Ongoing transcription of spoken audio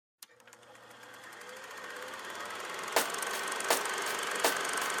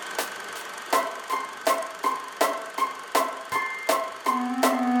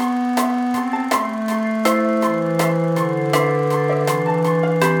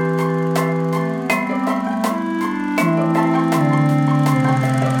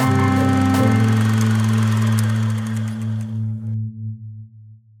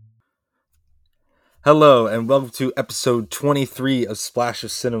Hello and welcome to episode 23 of Splash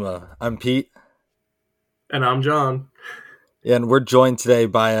of Cinema. I'm Pete. And I'm John. And we're joined today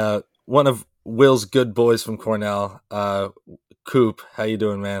by one of Will's good boys from Cornell, Coop. How you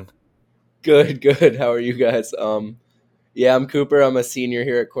doing, man? Good. How are you guys? Yeah, I'm Cooper. I'm a senior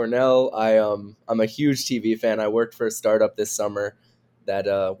here at Cornell. I'm a huge TV fan. I worked for a startup this summer that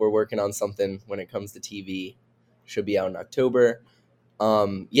we're working on something when it comes to TV. Should be out in October.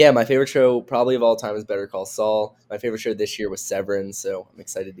 Yeah, my favorite show probably of all time is Better Call Saul. My favorite show this year was Severance, so I'm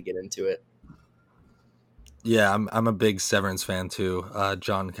excited to get into it. Yeah, I'm a big Severance fan too.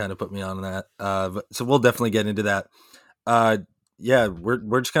 John kind of put me on that. So we'll definitely get into that. Yeah,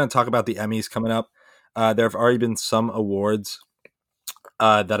 we're just gonna talk about the Emmys coming up. There have already been some awards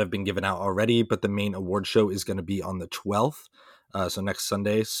that have been given out already, but the main award show is going to be on the 12th, so next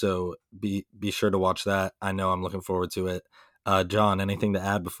Sunday. So be sure to watch that. I know I'm looking forward to it. John, anything to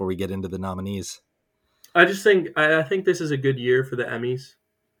add before we get into the nominees? I think this is a good year for the Emmys.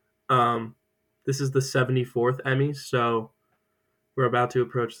 This is the 74th Emmys, so we're about to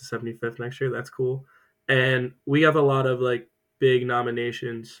approach the 75th next year. That's cool. And we have a lot of big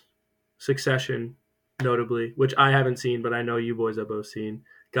nominations. Succession, notably, which I haven't seen, but I know you boys have both seen,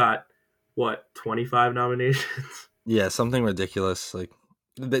 got 25 nominations? Yeah, something ridiculous. Like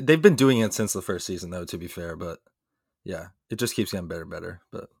they've been doing it since the first season, though. To be fair, but yeah, it just keeps getting better and better.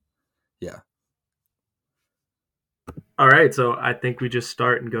 But yeah. All right, so I think we just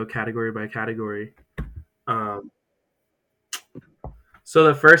start and go category by category. So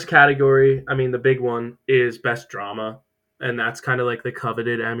the first category, the big one is Best Drama, and that's kind of like the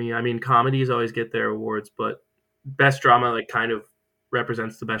coveted Emmy. Comedies always get their awards, but Best Drama kind of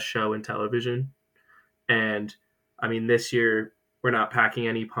represents the best show in television. And this year we're not packing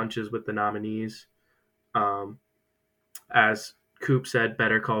any punches with the nominees. As Coop said,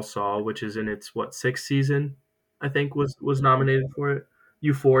 Better Call Saul, which is in its sixth season, I think was nominated for it.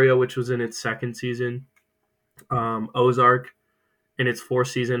 Euphoria, which was in its second season. Ozark in its fourth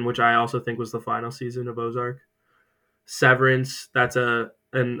season, which I also think was the final season of Ozark. Severance, that's a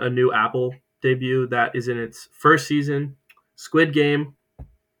new Apple debut that is in its first season. Squid Game,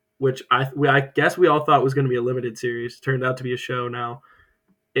 which I guess we all thought was going to be a limited series, turned out to be a show now.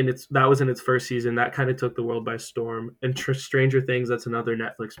 That was in its first season. That kind of took the world by storm. And Stranger Things, that's another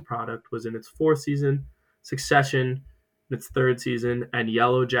Netflix product, was in its fourth season. Succession, in its third season, and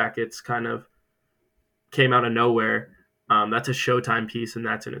Yellow Jackets kind of came out of nowhere. That's a Showtime piece, and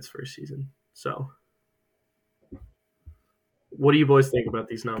that's in its first season. So, what do you boys think about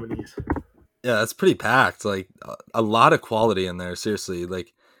these nominees? Yeah, that's pretty packed. Like a lot of quality in there. Seriously,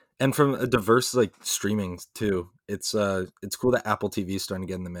 and from a diverse streaming too. It's cool that Apple TV is starting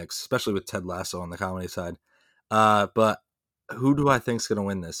to get in the mix, especially with Ted Lasso on the comedy side. But who do I think is going to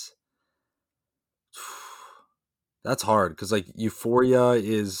win this? That's hard because Euphoria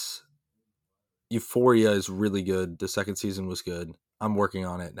is really good. The second season was good. I'm working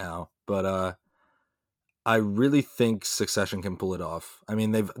on it now, but I really think Succession can pull it off.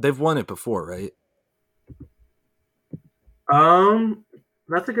 They've won it before, right?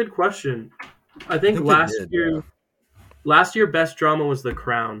 That's a good question. I think Yeah. last year Best Drama was The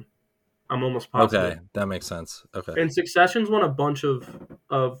Crown. I'm almost positive. Okay, that makes sense. Okay. And Succession's won a bunch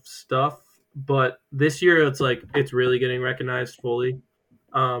of stuff, but this year it's really getting recognized fully.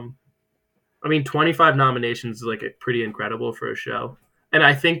 25 nominations is pretty incredible for a show. And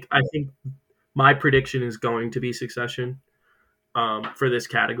I think my prediction is going to be Succession for this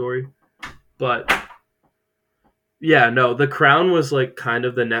category. But yeah, no, The Crown was kind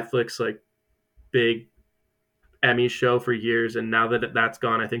of the Netflix big Emmy show for years, and now that that's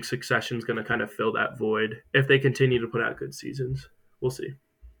gone, I think Succession's going to kind of fill that void if they continue to put out good seasons. We'll see.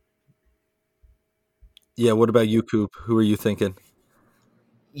 Yeah, what about you, Coop? Who are you thinking?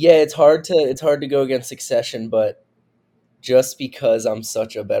 Yeah, it's hard to go against Succession, but just because I'm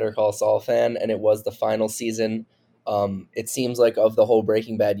such a Better Call Saul fan and it was the final season, it seems like of the whole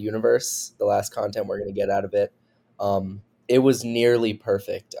Breaking Bad universe, the last content we're going to get out of it, it was nearly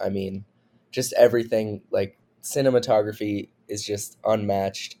perfect. Just everything, cinematography is just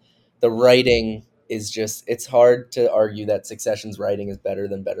unmatched. The writing is just, it's hard to argue that Succession's writing is better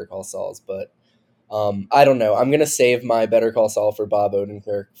than Better Call Saul's, but I don't know. I'm going to save my Better Call Saul for Bob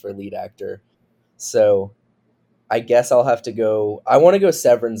Odenkirk for lead actor. So I guess I'll have to go. I want to go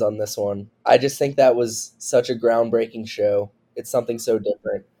Severance on this one. I just think that was such a groundbreaking show. It's something so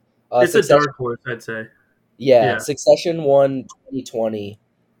different. It's a dark horse, I'd say. Yeah, Succession won 2020.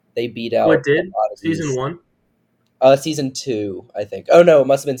 They beat out. What did season 1? Season 2, I think. Oh no, it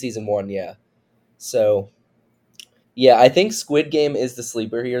must have been season 1. Yeah. So, Yeah, I think Squid Game is the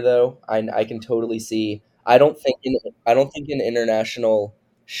sleeper here, though. I can totally see. I don't think an international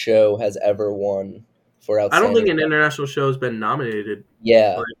show has ever won for I don't think outstanding. an international show has been nominated,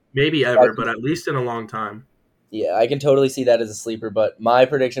 Yeah, like maybe so I ever, can, but at least in a long time. yeah, I can totally see that as a sleeper. But my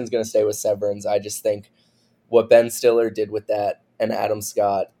prediction is going to stay with Severance. I just think what Ben Stiller did with that and Adam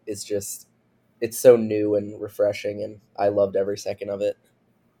Scott is just it's so new and refreshing, and I loved every second of it.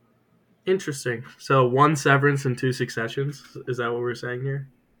 Interesting. So one Severance and two Successions. Is that what we're saying here?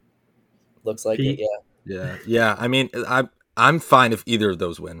 Looks like it, Pete? yeah. Yeah. I mean, I'm fine if either of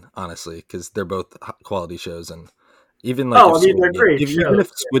those win, honestly, because they're both quality shows, and even like Oh, if I mean they're Squid Game, great even shows.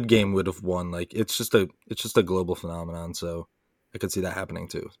 if Squid Game would have won, like it's just a global phenomenon. So I could see that happening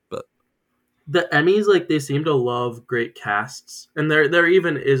too. But The Emmys, like they seem to love great casts, and there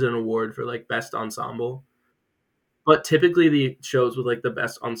even is an award for like best ensemble. But typically, the shows with like the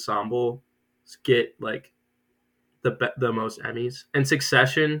best ensemble get like the most Emmys. And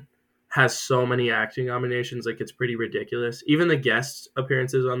Succession has so many acting nominations, like it's pretty ridiculous. Even the guest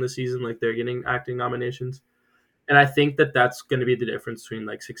appearances on the season, like they're getting acting nominations. And I think that that's going to be the difference between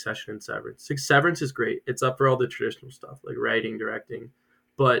like Succession and Severance. Severance is great; it's up for all the traditional stuff like writing, directing,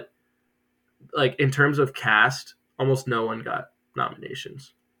 but like in terms of cast, almost no one got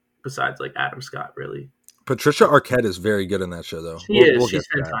nominations besides like Adam Scott. Really, Patricia Arquette is very good in that show, though. she is. We'll get She's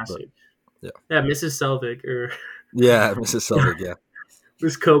to that, but fantastic. yeah, Yeah, Mrs. Selvig or yeah, Mrs. Selvig, yeah.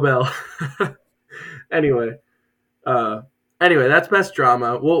 Miss Cobell. anyway, uh, anyway, that's best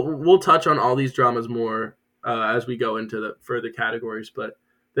drama. We'll touch on all these dramas more as we go into the further categories. But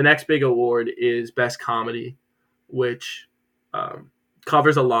the next big award is best comedy, which um,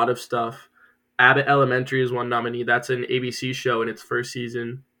 covers a lot of stuff. Abbott Elementary is one nominee. That's an ABC show in its first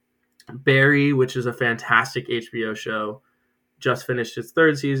season. Barry, which is a fantastic HBO show, just finished its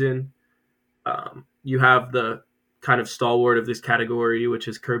third season. You have the kind of stalwart of this category, which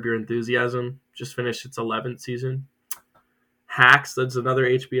is Curb Your Enthusiasm, just finished its 11th season. Hacks, that's another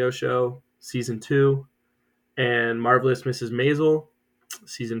HBO show, season 2. And Marvelous Mrs. Maisel,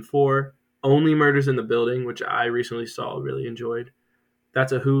 season 4. Only Murders in the Building, which I recently saw, really enjoyed.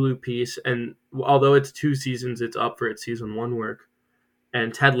 That's a Hulu piece, and although it's 2 seasons, it's up for its season 1 work.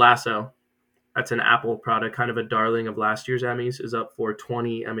 And Ted Lasso, that's an Apple product, kind of a darling of last year's Emmys, is up for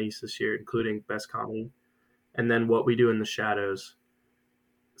 20 Emmys this year, including Best Comedy. And then What We Do in the Shadows.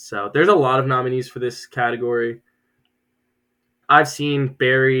 So there's a lot of nominees for this category. I've seen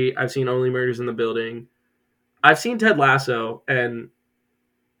Barry. I've seen Only Murders in the Building. I've seen Ted Lasso, and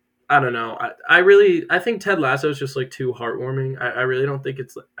I don't know. I think Ted Lasso is just like too heartwarming. I really don't think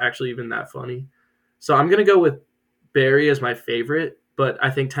it's actually even that funny. So I'm gonna go with Barry as my favorite, but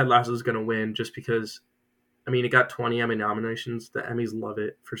I think Ted Lasso is gonna win just because. I mean, it got 20 Emmy nominations. The Emmys love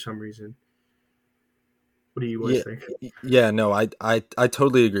it for some reason. What do you Yeah, boys think? yeah, no, I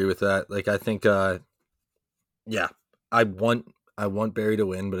totally agree with that. Like, I think, yeah, I want I want Barry to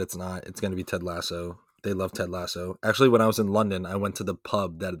win, but it's not. It's going to be Ted Lasso. They love Ted Lasso. Actually, when I was in London, I went to the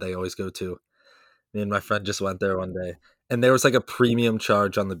pub that they always go to. Me and my friend just went there one day, and there was like a premium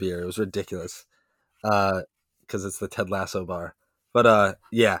charge on the beer. It was ridiculous, because it's the Ted Lasso bar. But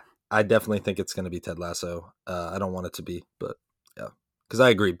yeah, I definitely think it's going to be Ted Lasso. I don't want it to be, but yeah, because I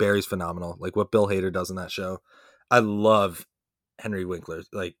agree, Barry's phenomenal. Like what Bill Hader does in that show, I love Henry Winkler.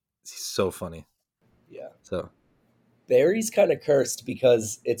 Like he's so funny. Yeah. So Barry's kind of cursed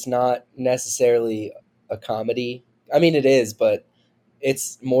because it's not necessarily a comedy. I mean, it is, but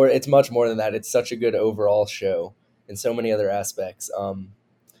it's much more than that. It's such a good overall show in so many other aspects.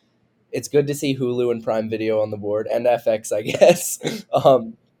 It's good to see Hulu and Prime Video on the board and FX, I guess.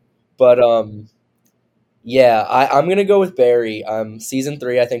 But yeah, I'm gonna go with Barry. Season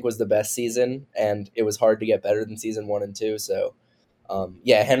 3 I think was the best season, and it was hard to get better than season 1 and 2. So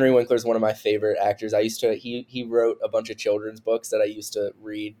yeah, Henry Winkler is one of my favorite actors. He wrote a bunch of children's books that I used to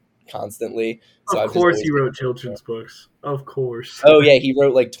read constantly. So Of I've just course, always he been. wrote children's books. Of course. Oh yeah, he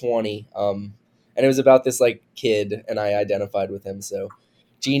wrote like 20. And it was about this like kid, and I identified with him. So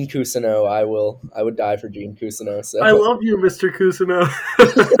Gene Cousineau, I would die for Gene Cousineau. I So love you, Mr. Cousineau.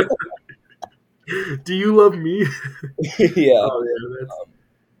 Do you love me? yeah, Oh yeah, that's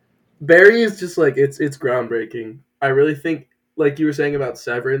Barry is just like it's groundbreaking. I really think, like you were saying about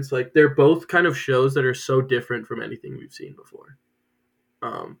Severance, like they're both kind of shows that are so different from anything we've seen before.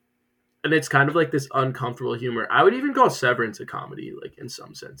 Um, and it's kind of like this uncomfortable humor. I would even call Severance a comedy, like in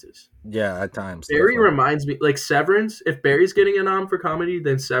some senses. yeah, at times Barry definitely. reminds me, like Severance. If Barry's getting a nom for comedy,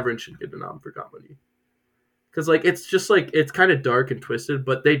 then Severance should get a nom for comedy. Because like it's just like it's kind of dark and twisted,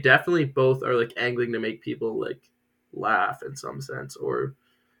 but they definitely both are like angling to make people like laugh in some sense, or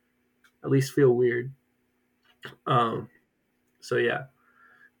at least feel weird. Um, so yeah,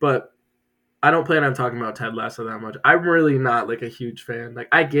 but I don't plan on talking about Ted Lasso that much. I'm really not like a huge fan. Like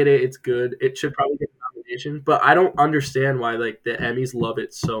I get it, it's good. It should probably get a nomination, but I don't understand why like the Emmys love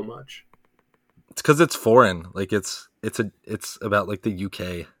it so much. It's because it's foreign. Like it's about like the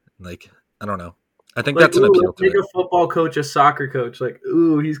UK. Like I don't know. I think Like, that's an ooh, appeal let's to make it. a football coach a soccer coach. Like,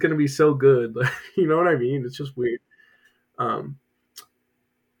 ooh, he's gonna be so good. Like, you know what I mean? It's just weird. Um,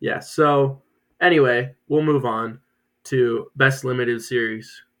 yeah. So anyway, we'll move on to best limited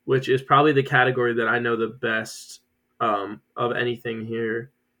series, which is probably the category that I know the best of anything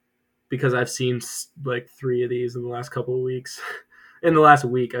here because I've seen like three of these in the last couple of weeks. In the last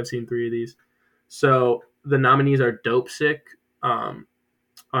week, I've seen three of these. So the nominees are Dope Sick um,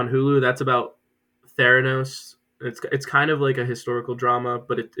 on Hulu. That's about Theranos. It's kind of like a historical drama,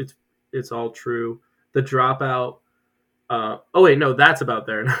 but it's all true. The Dropout. Oh wait, no, that's about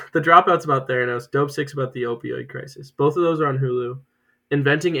Theranos. The Dropout's about Theranos. Dope Sick's about the opioid crisis. Both of those are on Hulu.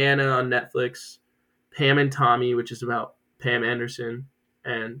 Inventing Anna on Netflix. Pam and Tommy, which is about Pam Anderson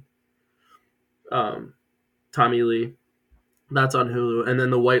and um, Tommy Lee. That's on Hulu, and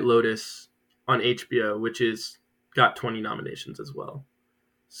then The White Lotus on HBO, which is got 20 nominations as well.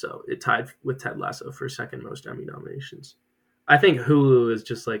 So it tied with Ted Lasso for second most Emmy nominations. I think Hulu is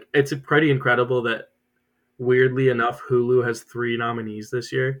just like it's pretty incredible that weirdly enough Hulu has three nominees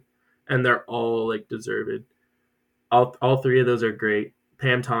this year, and they're all like deserved. All three of those are great.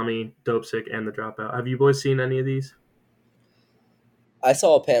 Pam, Tommy, Dope Sick, and The Dropout. Have you boys seen any of these? I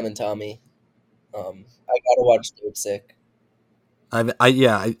saw Pam and Tommy. I gotta watch Dope Sick.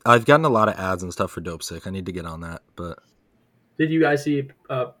 I've gotten a lot of ads and stuff for Dope Sick. I need to get on that, but Did you guys see?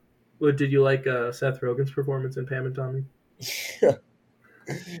 Did you like Seth Rogen's performance in Pam and Tommy?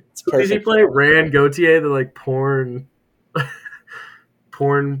 It's Who does he perfect. play? Rand Gautier, the like porn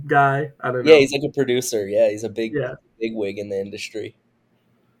guy. I don't Yeah, know. he's like a producer. Yeah, he's a Yeah, big wig in the industry.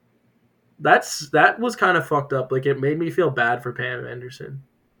 that was kind of fucked up. Like it made me feel bad for Pam Anderson,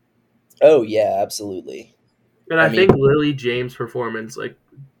 Oh yeah, absolutely. and I I mean, think Lily James' performance like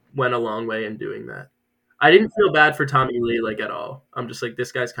went a long way in doing that. I didn't feel bad for Tommy Lee like at all. I'm just like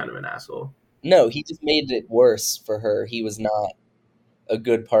this guy's kind of an asshole. no, he just made it worse for her. He was not a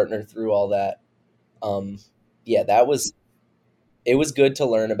good partner through all that. Um, yeah, that was it was good to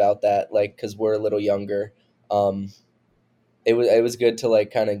learn about that, like because we're a little younger. Um, it was good to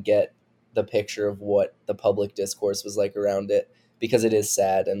like kind of get the picture of what the public discourse was like around it because it is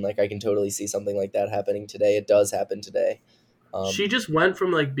sad and like I can totally see something like that happening today. It does happen today. She Um, just went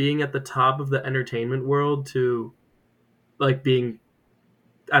from like being at the top of the entertainment world to like being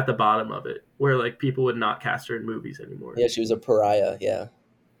at the bottom of it, where like people would not cast her in movies anymore. yeah, she was a pariah. Yeah.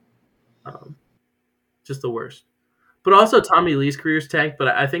 Um, just the worst. But also Tommy Lee's career's tanked, but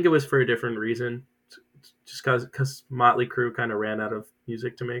I think it was for a different reason. Just because Motley Crue kind of ran out of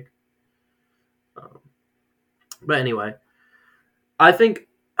music to make. Um, but anyway, I think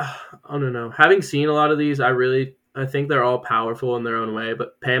I don't know. Having seen a lot of these, I think they're all powerful in their own way.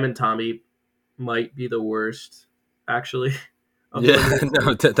 But Pam and Tommy might be the worst, actually. Of the yeah, limited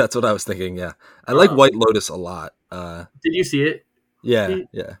no, series. that's what I was thinking. Yeah, I like Um, White Lotus a lot. did you see it? Yeah, Pete?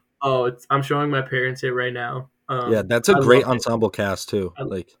 yeah, Oh, I'm showing my parents it right now. yeah. That's a I great loved it. ensemble cast too. I,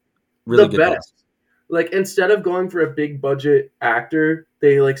 Like the really good cast. best. Like instead of going for a big budget actor,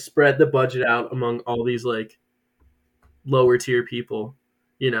 they like spread the budget out among all these like lower tier people.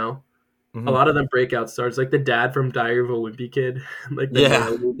 You know, a Hmm. lot of them breakout stars, like the dad from Diary of a Wimpy Kid, like the Yeah,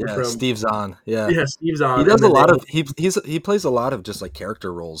 narrator yeah. from Steve's on. Yeah, yeah, Steve's he on, does and a then lot of he plays a lot of just like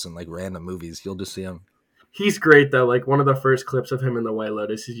character roles in like random movies. You'll just see him. he's great though. Like one of the first clips of him in the White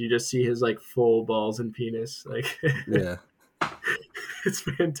Lotus is you just see his like full balls and penis, like Yeah, it's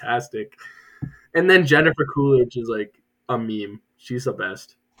fantastic. And then Jennifer Coolidge is like a meme. She's the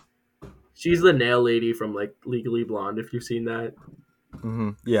best. She's the nail lady from like Legally Blonde. If you've seen that,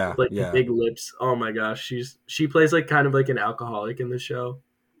 yeah, like the yeah, big lips. Oh my gosh, she plays like kind of like an alcoholic in the show.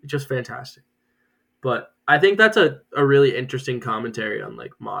 It's just fantastic. But I think that's a really interesting commentary on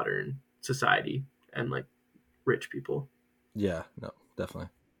like modern society and like rich people. yeah. No, definitely.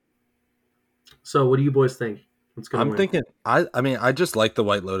 So what do you boys think? What's gonna I'm win? thinking. I mean, I just like the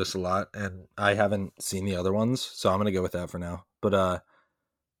White Lotus a lot, and I haven't seen the other ones, so I'm gonna go with that for now. But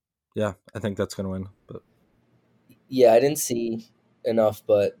yeah, I think that's gonna win. But Yeah, I didn't see enough,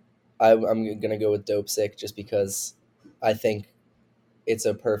 but I'm gonna go with Dope Sick just because I think it's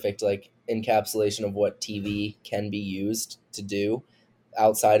a perfect like encapsulation of what TV can be used to do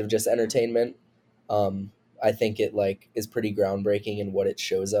outside of just entertainment. Um, I think it like is pretty groundbreaking in what it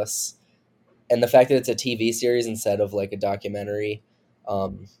shows us, and the fact that it's a TV series instead of like a documentary,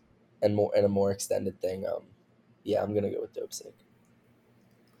 um, and a more extended thing. Yeah, I'm gonna go with Dopesick.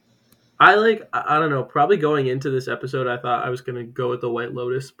 I don't know, probably going into this episode, I thought I was going to go with the White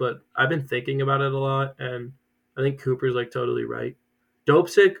Lotus, but I've been thinking about it a lot, and I think Cooper's like totally right.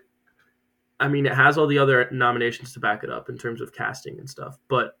 Dopesick, I mean, it has all the other nominations to back it up in terms of casting and stuff,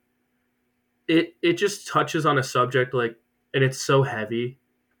 but it just touches on a subject like, and it's so heavy.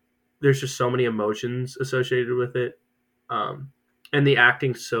 There's just so many emotions associated with it, um, and the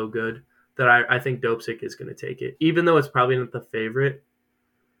acting's so good that I think Dopesick is going to take it, even though it's probably not the favorite.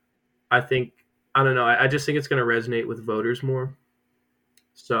 I think I don't know. I just think it's going to resonate with voters more.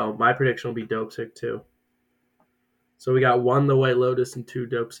 So my prediction will be Dopesick too. So we got one the White Lotus and two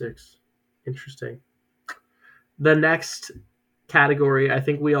Dopesicks. Interesting. The next category, I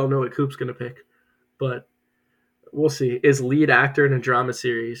think we all know what Coop's going to pick, but we'll see. Is lead actor in a drama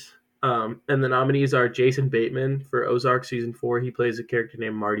series. And the nominees are Jason Bateman for Ozark season 4. He plays a character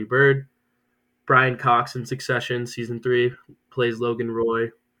named Marty Bird. Brian Cox in Succession season 3 plays Logan Roy.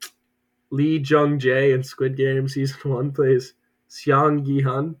 Lee Jung Jae in Squid Game season 1 plays Seong Gi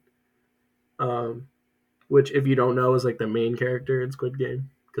Hun, which if you don't know is like the main character in Squid Game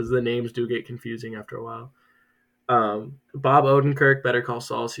because the names do get confusing after a while. Bob Odenkirk, Better Call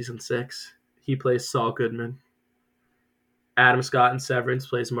Saul season 6. He plays Saul Goodman. Adam Scott in Severance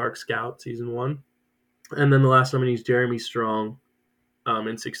plays Mark Scout season 1. And then the last nominee is Jeremy Strong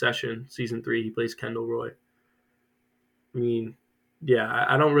in Succession season 3. He plays Kendall Roy. I mean, yeah,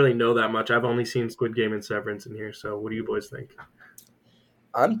 I don't really know that much. I've only seen Squid Game and Severance in here. So what do you boys think?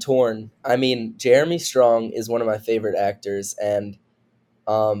 I'm torn. I mean, Jeremy Strong is one of my favorite actors, and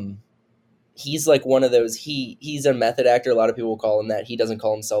he's like one of those. He's a method actor. A lot of people call him that. He doesn't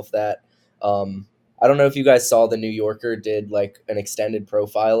call himself that. I don't know if you guys saw the New Yorker did like an extended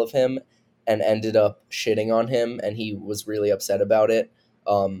profile of him and ended up shitting on him, and he was really upset about it.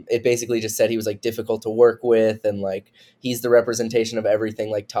 It basically just said he was like difficult to work with, and like he's the representation of everything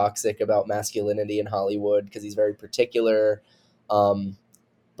like toxic about masculinity in Hollywood because he's very particular.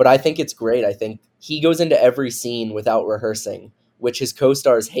 But I think it's great. I think he goes into every scene without rehearsing, which his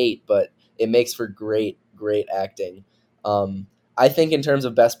co-stars hate, but it makes for great, great acting. I think in terms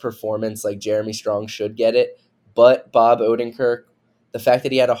of best performance, like Jeremy Strong should get it, but Bob Odenkirk, the fact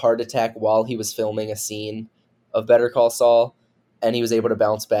that he had a heart attack while he was filming a scene of Better Call Saul, and he was able to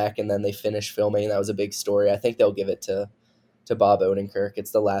bounce back, and then they finished filming, that was a big story. I think they'll give it to Bob Odenkirk.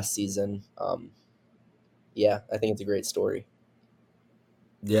 It's the last season. Yeah, I think it's a great story.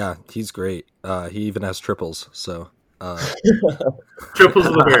 Yeah, he's great. He even has triples. So Triples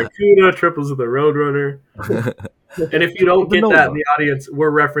of the Barracuda, triples of the Roadrunner. And if you don't get that in the audience,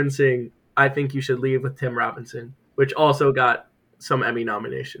 we're referencing I Think You Should Leave with Tim Robinson, which also got some Emmy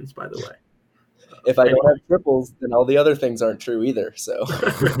nominations, by the way. If I don't have triples, then all the other things aren't true either. So,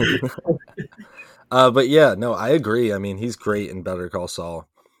 but yeah, no, I agree. I mean, he's great in Better Call Saul.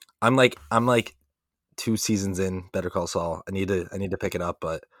 I'm like 2 seasons in Better Call Saul. I need to pick it up,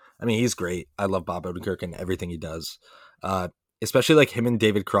 but I mean, he's great. I love Bob Odenkirk and everything he does. Especially like him and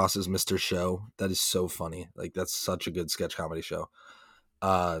David Cross's Mr. Show. That is so funny. Like that's such a good sketch comedy show.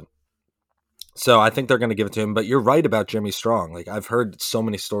 So I think they're going to give it to him, but you're right about Jeremy Strong. Like I've heard so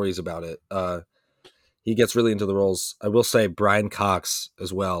many stories about it. He gets really into the roles. I will say Brian Cox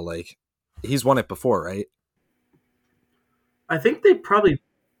as well. Like he's won it before, right? I think did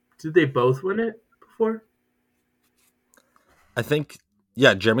they both win it before? I think,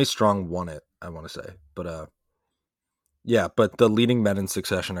 yeah, Jeremy Strong won it, I want to say. But yeah, but the leading men in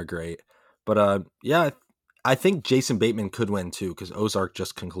Succession are great. But yeah, I think Jason Bateman could win too because Ozark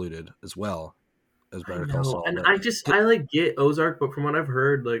just concluded as well as Better Call Saul. And I like get Ozark, but from what I've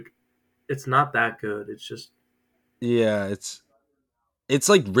heard, like it's not that good. It's just yeah, it's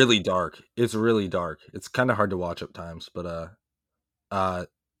like really dark. It's really dark. It's kind of hard to watch at times, but I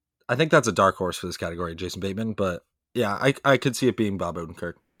think that's a dark horse for this category, Jason Bateman. But yeah, I could see it being Bob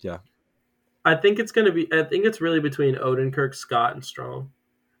Odenkirk. Yeah. I think it's really between Odenkirk, Scott, and Strong.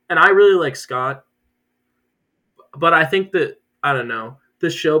 And I really like Scott. But I think that I don't know. The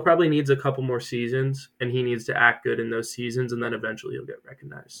show probably needs a couple more seasons and he needs to act good in those seasons and then eventually he'll get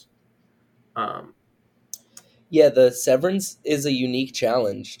recognized. Yeah, the Severance is a unique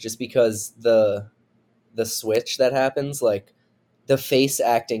challenge just because the switch that happens, like the face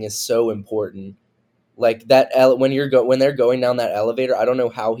acting is so important. Like that when they're going down that elevator, I don't know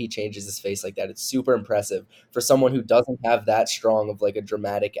how he changes his face like that. It's super impressive for someone who doesn't have that strong of like a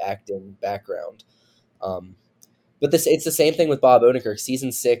dramatic acting background. But it's the same thing with Bob Odenkirk.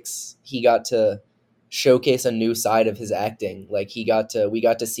 Season 6, he got to showcase a new side of his acting. Like we got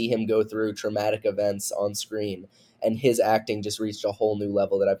to see him go through traumatic events on screen, and his acting just reached a whole new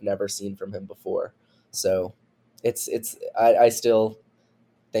level that I've never seen from him before. So I still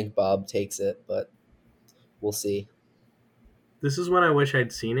think Bob takes it, but we'll see. This is when I wish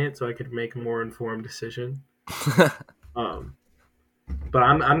I'd seen it so I could make a more informed decision. Um, but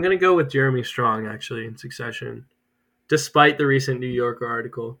I'm gonna go with Jeremy Strong actually in Succession, despite the recent New Yorker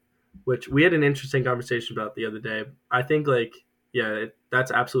article, which we had an interesting conversation about the other day. I think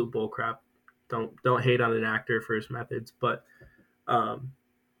that's absolute bullcrap. Don't hate on an actor for his methods, but um,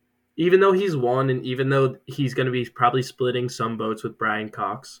 even though he's won and even though he's going to be probably splitting some votes with Brian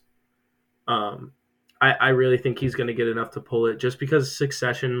Cox, um, I really think he's going to get enough to pull it just because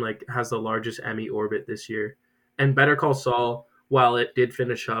Succession has the largest Emmy orbit this year, and Better Call Saul, while it did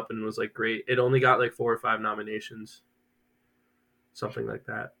finish up and was great, it only got 4 or 5 nominations, something like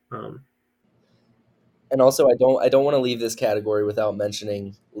that. And also, I don't want to leave this category without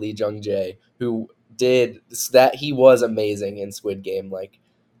mentioning Lee Jung Jae, who did that. He was amazing in Squid Game.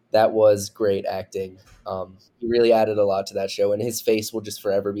 That was great acting. He really added a lot to that show, and his face will just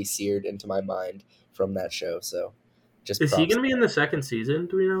forever be seared into my mind from that show. So, just Is he props. going to be in the second season?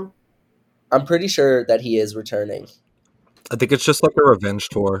 Do we know? I'm pretty sure that he is returning. I think it's just like a revenge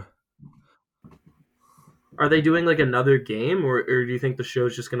tour. Are they doing another game, or do you think the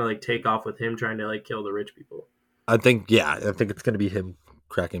show's just gonna take off with him trying to kill the rich people? I think it's gonna be him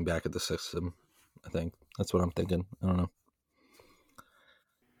cracking back at the system. I think that's what I'm thinking. I don't know.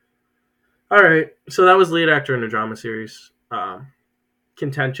 All right, so that was lead actor in a drama series.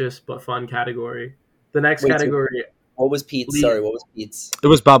 Contentious but fun category. The next category. What was Pete's? Sorry, what was Pete's? It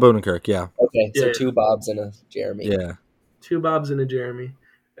was Bob Odenkirk. Yeah. Okay, so 2 Bobs and a Jeremy. Yeah. 2 Bobs and a Jeremy,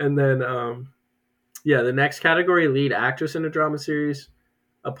 and then the next category, lead actress in a drama series.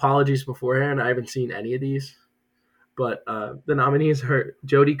 Apologies beforehand, I haven't seen any of these, but the nominees are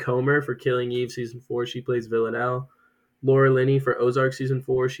Jodie Comer for Killing Eve season 4. She plays Villanelle. Laura Linney for Ozark season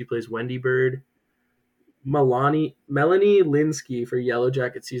 4. She plays Wendy Bird. Melanie Linsky for Yellow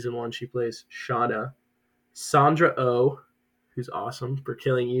Jacket season 1. She plays Shauna. Sandra Oh, who's awesome, for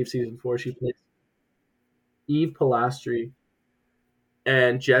Killing Eve season 4. She plays Eve Pilastri.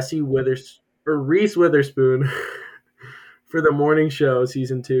 And Reese Witherspoon for The Morning Show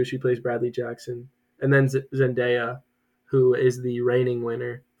season 2. She plays Bradley Jackson. And then Zendaya, who is the reigning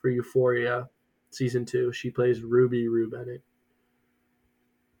winner for Euphoria season 2. She plays Ruby Rue Bennett.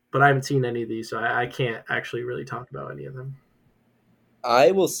 But I haven't seen any of these, so I can't actually really talk about any of them.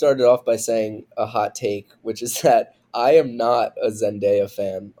 I will start it off by saying a hot take, which is that I am not a Zendaya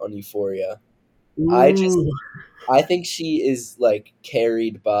fan on Euphoria. Ooh. I think she is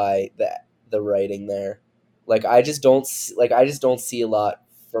carried by the writing there. I just don't see a lot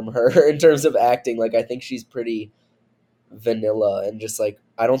from her in terms of acting. I think she's pretty vanilla and just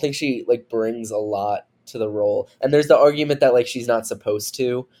I don't think she brings a lot to the role. And there's the argument that she's not supposed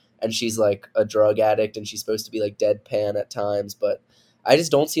to, and she's a drug addict and she's supposed to be deadpan at times, but I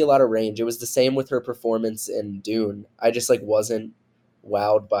just don't see a lot of range. It was the same with her performance in Dune. I just wasn't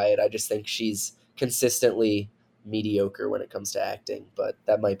wowed by it. I just think she's consistently mediocre when it comes to acting, but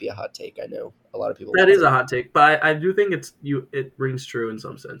that might be a hot take. I know a lot of people. That is a hot take, but I do think it rings true in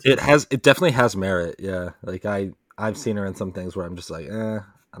some sense. It definitely has merit. Yeah, I've seen her in some things where I'm just I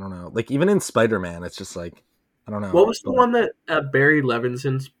don't know. Even in Spider-Man, it's just I don't know. What was the one that Barry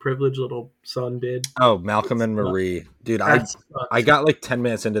Levinson's privileged little son did? Oh, Malcolm and Marie. Dude, I got 10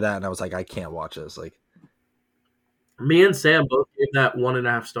 minutes into that and I was I can't watch this. Me and Sam both gave that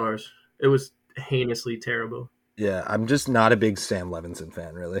 1.5 stars. It was heinously terrible. Yeah, I'm just not a big Sam Levinson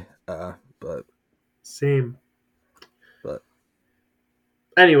fan, really. But same. But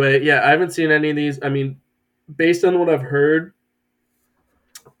anyway, yeah, I haven't seen any of these. I mean, based on what I've heard,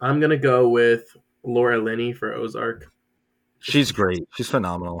 I'm gonna go with Laura Linney for Ozark. She's great. She's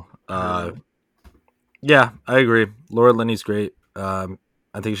phenomenal. Yeah, I agree. Laura Linney's great. I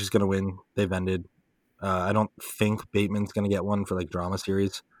think she's gonna win. They've ended. I don't think Bateman's gonna get one for drama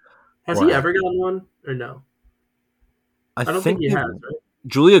series. Has he ever gotten one or no? I don't think he has. Right?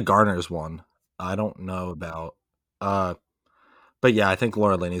 Julia Garner's one. I don't know about. But yeah, I think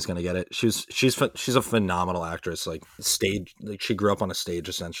Laura Linney's gonna get it. She's a phenomenal actress. Stage, she grew up on a stage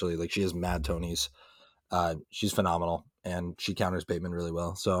essentially. She has mad Tonys. She's phenomenal, and she counters Bateman really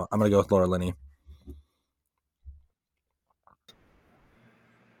well. So I'm gonna go with Laura Linney.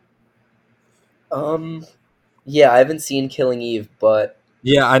 Yeah, I haven't seen Killing Eve, but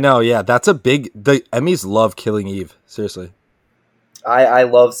yeah, I know. Yeah, that's a big. The Emmys love Killing Eve. Seriously, I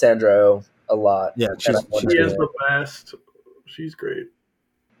love Sandra Oh a lot. Yeah, she is the best. She's great.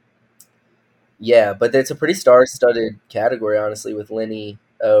 Yeah, but it's a pretty star-studded category, honestly, with Linney,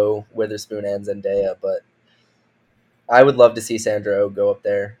 Oh, Witherspoon, and Zendaya. But I would love to see Sandra Oh go up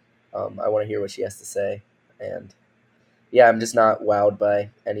there. I want to hear what she has to say. And yeah, I'm just not wowed by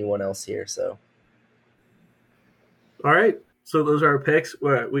anyone else here. So All right. So those are our picks.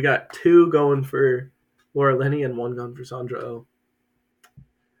 We got 2 going for Laura Linney and 1 going for Sandra Oh.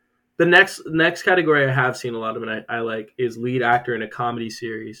 The next category I have seen a lot of and I like is lead actor in a comedy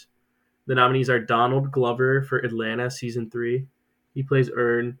series. The nominees are Donald Glover for Atlanta season 3. He plays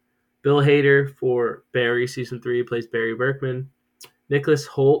Ern. Bill Hader for Barry season 3. He plays Barry Berkman. Nicholas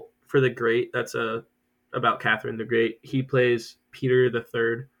Hoult for The Great. That's about Catherine the Great. He plays Peter the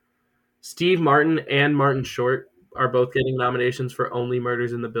Third. Steve Martin and Martin Short are both getting nominations for Only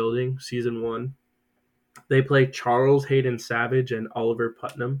Murders in the Building season 1. They play Charles Hayden Savage and Oliver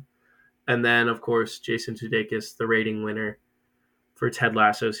Putnam. And then, of course, Jason Sudeikis, the rating winner for Ted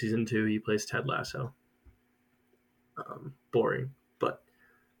Lasso season 2. He plays Ted Lasso. Boring, but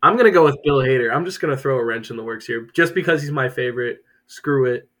I'm gonna go with Bill Hader. I'm just gonna throw a wrench in the works here, just because he's my favorite. Screw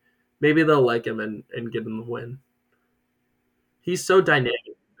it. Maybe they'll like him and give him the win. He's so dynamic,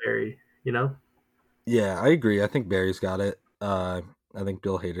 Barry. You know. Yeah, I agree. I think Barry's got it. I think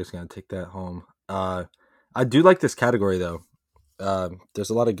Bill Hader's gonna take that home. I do like this category though. There's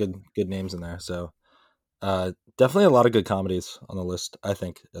a lot of good names in there, so definitely a lot of good comedies on the list. I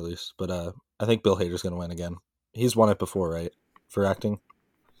think at least, but I think Bill Hader's gonna win again. He's won it before, right? For acting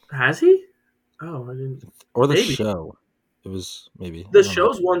Has he? Oh, I didn't. or the Maybe show. It was maybe I the don't know.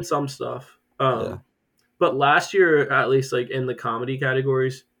 show's won some stuff. Yeah, But last year, at least, like in the comedy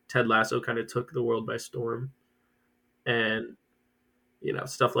categories, Ted Lasso kind of took the world by storm, and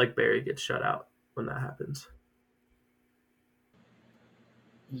stuff like Barry gets shut out when that happens.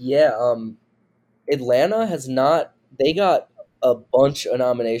 yeah, Atlanta has not. They got a bunch of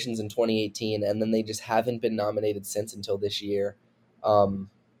nominations in 2018, and then they just haven't been nominated since until this year. Um,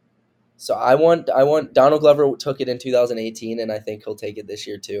 so I want Donald Glover took it in 2018, and I think he'll take it this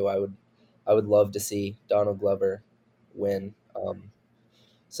year too. I would love to see Donald Glover win.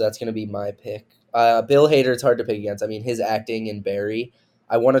 So that's gonna be my pick. Bill Hader, it's hard to pick against. I mean, his acting in Barry.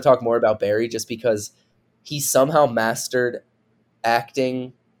 I want to talk more about Barry just because he somehow mastered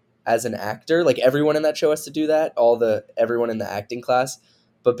acting as an actor. Like everyone in that show has to do that. Everyone in the acting class.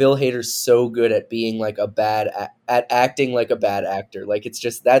 But Bill Hader's so good at being like at acting like a bad actor. Like it's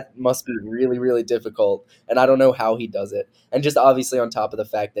just that must be really really difficult, and I don't know how he does it. And just obviously on top of the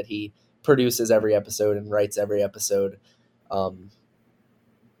fact that he produces every episode and writes every episode, um,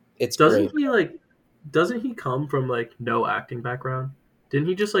 it's Doesn't great. he like? Doesn't he come from like no acting background? Didn't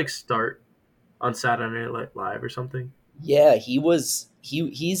he just like start on Saturday Night Live or something? Yeah, he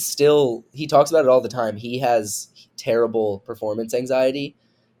talks about it all the time. He has terrible performance anxiety.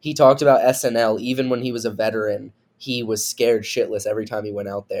 He talked about SNL even when he was a veteran. He was scared shitless every time he went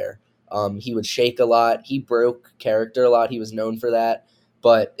out there. He would shake a lot. He broke character a lot. He was known for that,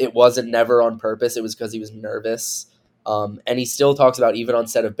 but it wasn't never on purpose. It was because he was nervous. And he still talks about even on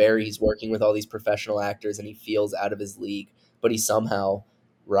set of Barry, he's working with all these professional actors and he feels out of his league, but he somehow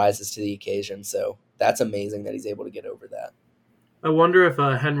rises to the occasion. So that's amazing that he's able to get over that. I wonder if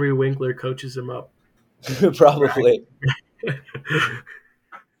Henry Winkler coaches him up. Probably.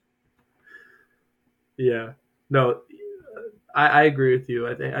 Yeah. No, I agree with you.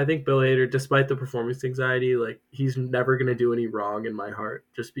 I think Bill Hader, despite the performance anxiety, like he's never gonna do any wrong in my heart,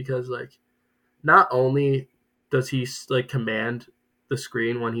 just because like not only does he like command the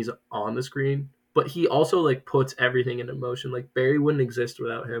screen when he's on the screen, but he also like puts everything into motion. Like Barry wouldn't exist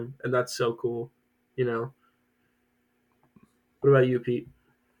without him, and that's so cool. You know. What about you, Pete?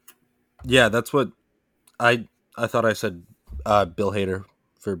 yeah. That's what I thought I said. Bill Hader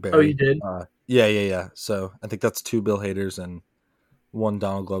for Oh, you Barry. did. Yeah. So I think that's 2 Bill Haders and 1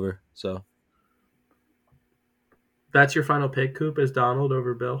 Donald Glover. So That's your final pick, Coop, as Donald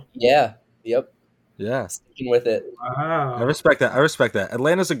over Bill. Yeah. Yep. yeah, Sticking with it. I Wow. respect that. I respect that.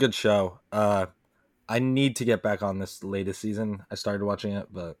 Atlanta's a good show. I need to get back on this latest season. I started watching it,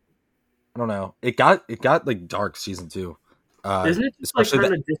 but I don't know. It got like dark season 2. Isn't it just like Especially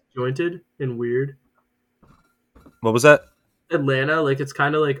kind that. of disjointed and weird? What was that? Atlanta, like it's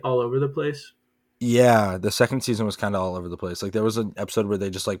kind of like all over the place. Yeah, the second season was kind of all over the place. Like there was an episode where they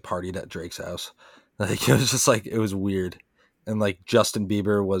just like partied at Drake's house. Like it was just like it was weird, and like Justin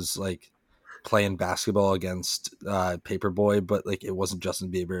Bieber was like playing basketball against Paperboy, but like it wasn't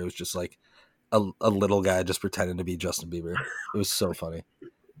Justin Bieber. It was just like a little guy just pretending to be Justin Bieber. It was so funny.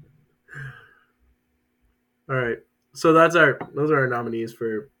 All right. So those are our nominees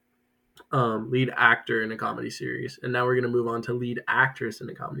for lead actor in a comedy series, and now we're gonna move on to lead actress in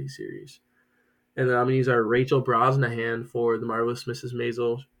a comedy series. And the nominees are Rachel Brosnahan for The Marvelous Mrs.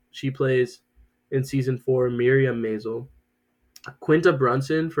 Maisel. She plays in season 4 Miriam Maisel. Quinta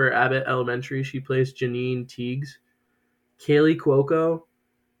Brunson for Abbott Elementary. She plays Janine Teagues. Kaylee Cuoco,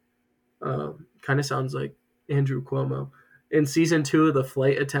 kind of sounds like Andrew Cuomo. In season 2 of The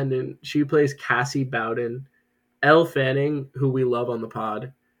Flight Attendant, she plays Cassie Bowden. Elle Fanning, who we love on the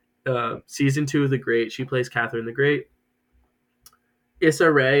pod, season 2 of The Great, she plays Catherine the Great.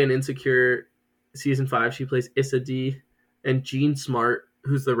 Issa Rae in Insecure, season 5, she plays Issa D. And Jean Smart,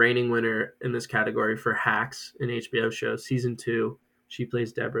 who's the reigning winner in this category for Hacks, an HBO show, season 2, she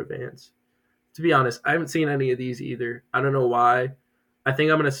plays Deborah Vance. To be honest, I haven't seen any of these either. I don't know why. I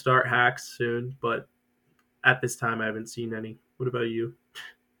think I'm going to start Hacks soon, but at this time I haven't seen any. What about you?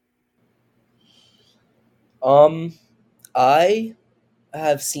 I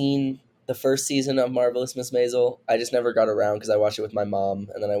have seen the first season of Marvelous Miss Maisel. I just never got around because I watched it with my mom,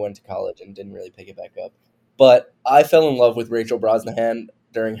 and then I went to college and didn't really pick it back up. But I fell in love with Rachel Brosnahan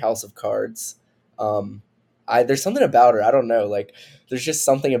during House of Cards. There's something about her. I don't know. Like, there's just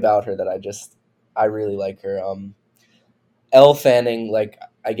something about her that I really like her. Elle Fanning, like,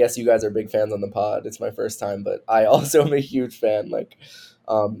 I guess you guys are big fans on the pod. It's my first time, but I also am a huge fan. Like,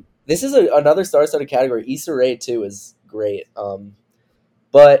 this is another star-studded category. Issa Rae too is great.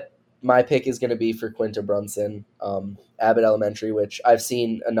 But my pick is going to be for Quinta Brunson, Abbott Elementary, which I've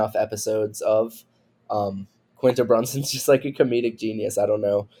seen enough episodes of. Quinta Brunson's just like a comedic genius. I don't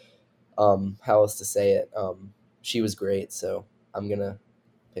know how else to say it. She was great, so I'm going to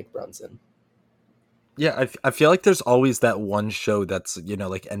pick Brunson. Yeah, I feel like there's always that one show that's, you know,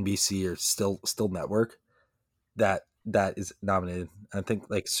 like NBC or still network that is nominated. I think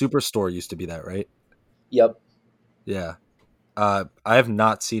like Superstore used to be that, right? Yep. Yeah. I have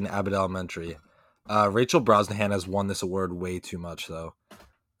not seen Abbott Elementary. Rachel Brosnahan has won this award way too much, though.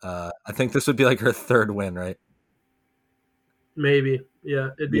 I think this would be like her third win, right? Maybe.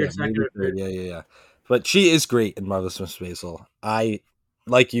 Yeah, it'd be Yeah, her second maybe or third. third. Yeah. But she is great in Marvelous Miss Maisel. I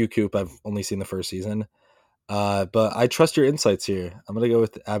like you, Coop. I've only seen the first season. But I trust your insights here. I'm gonna go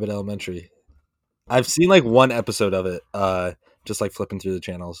with Abbott Elementary. I've seen like one episode of it, just like flipping through the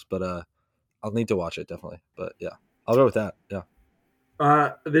channels, but I'll need to watch it definitely. But yeah, I'll go with that.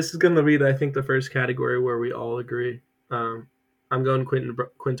 Yeah. This is going to be, I think, the first category where we all agree. I'm going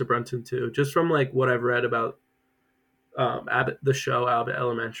Quinta Brunson too, just from like what I've read about Abbott, the show Abbott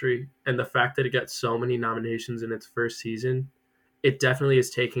Elementary, and the fact that it got so many nominations in its first season. It definitely is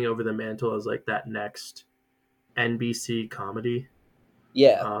taking over the mantle as like that next NBC comedy.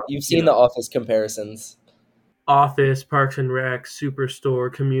 Yeah, you've seen the Office comparisons. Office, Parks and Rec,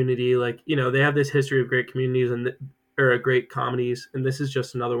 Superstore, Community, like, you know, they have this history of great communities or great comedies, and this is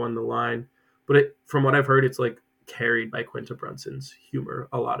just another one in the line. But from what I've heard, it's like carried by Quinta Brunson's humor,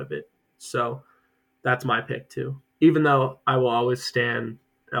 a lot of it. So that's my pick too. Even though I will always stand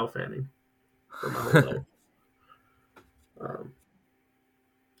Elle Fanning for my whole life.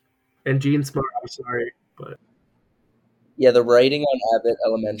 And Jean Smart, I'm sorry, but Yeah, the writing on Abbott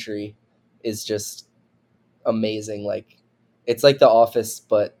Elementary is just amazing. Like, it's like The Office,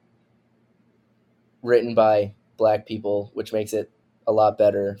 but written by black people, which makes it a lot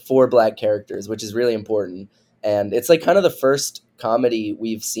better for black characters, which is really important. And it's like kind of the first comedy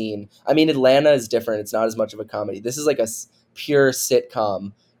we've seen. I mean, Atlanta is different. It's not as much of a comedy. This is like a pure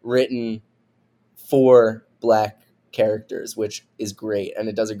sitcom written for black characters, which is great. And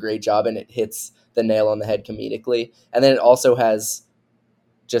it does a great job, and it hits the nail on the head comedically. And then it also has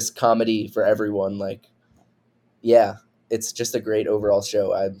just comedy for everyone. Like, yeah, it's just a great overall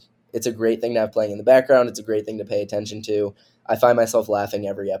show. It's a great thing to have playing in the background. It's a great thing to pay attention to. I find myself laughing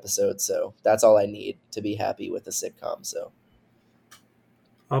every episode, so that's all I need to be happy with a sitcom. So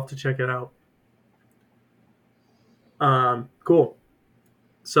I'll have to check it out. Cool.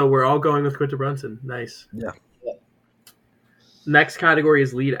 So we're all going with Quinta Brunson. Nice. Yeah. Next category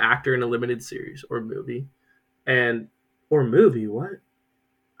is lead actor in a limited series or movie. Or movie, what?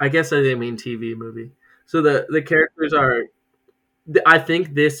 I guess I didn't mean TV movie. So the characters are, I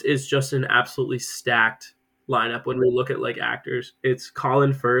think this is just an absolutely stacked lineup when we look at like actors. It's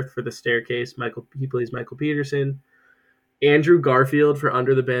Colin Firth for The Staircase. He plays Michael Peterson. Andrew Garfield for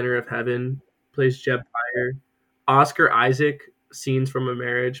Under the Banner of Heaven plays Jeb Pyre. Oscar Isaac, Scenes from a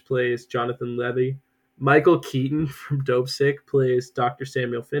Marriage, plays Jonathan Levy. Michael Keaton from Dope Sick plays Dr.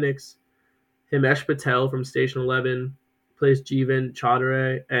 Samuel Phoenix. Himesh Patel from Station 11 plays Jeevan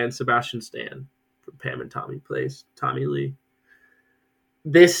Chaudhary. And Sebastian Stan from Pam and Tommy plays Tommy Lee.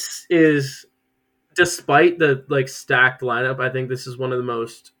 This is, despite the like stacked lineup, I think this is one of the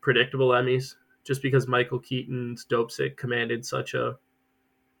most predictable Emmys, just because Michael Keaton's Dope Sick commanded such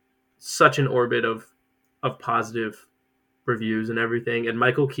an orbit of positive reviews and everything, and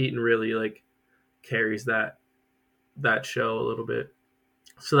Michael Keaton really like carries that that show a little bit.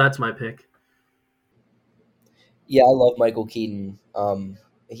 So that's my pick. Yeah, I love Michael Keaton.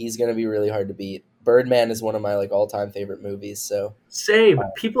 He's gonna be really hard to beat. Birdman is one of my like all-time favorite movies. So Same.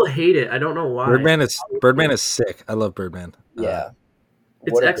 People hate it. I don't know why. Birdman is sick. I love Birdman. yeah,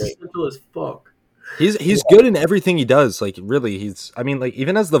 It's what a great. existential as fuck. He's good in everything he does. Like really, I mean, like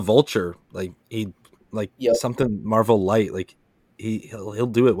even as the Vulture, like he like Yep. something Marvel light, like he'll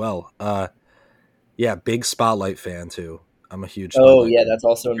do it well. Yeah, big Spotlight fan too. I'm a huge. Oh Spotlight yeah, fan. that's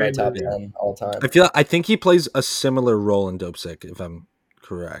also in my Great top movie. 10 all time. I think he plays a similar role in Dope Sick, if I'm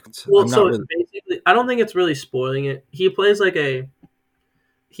correct. Well, I'm so not it's really. basically, I don't think it's really spoiling it. He plays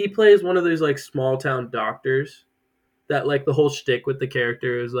one of those like small town doctors that like the whole shtick with the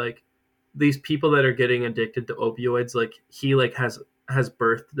character is like these people that are getting addicted to opioids. Like he like has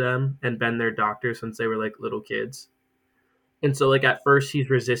birthed them and been their doctor since they were like little kids. And so like at first he's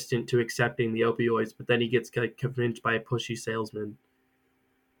resistant to accepting the opioids, but then he gets like convinced by a pushy salesman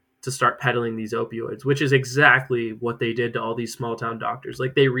to start peddling these opioids, which is exactly what they did to all these small town doctors.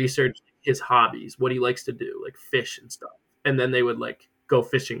 Like they researched his hobbies, what he likes to do, like fish and stuff. And then they would like go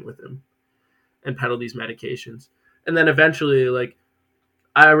fishing with him and peddle these medications. And then eventually, like,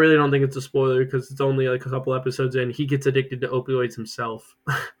 I really don't think it's a spoiler because it's only like a couple episodes in, he gets addicted to opioids himself.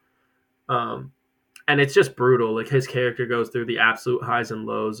 And it's just brutal. Like his character goes through the absolute highs and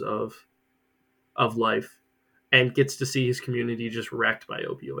lows of life and gets to see his community just wrecked by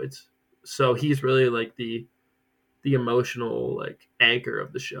opioids. So he's really like the emotional like anchor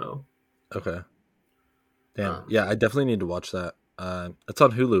of the show. Okay. Damn. Yeah, I definitely need to watch that. It's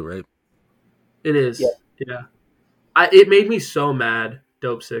on Hulu, right? It is. Yeah. It made me so mad,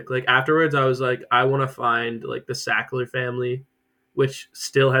 Dope Sick. Like afterwards I was like, I want to find like the Sackler family, which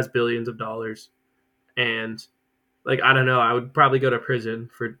still has billions of dollars. And like, I don't know, I would probably go to prison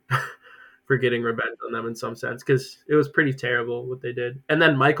for for getting revenge on them in some sense because it was pretty terrible what they did. And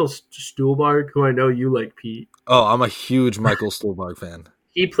then Michael Stuhlbarg, who I know you like, Pete. Oh, I'm a huge Michael Stuhlbarg fan.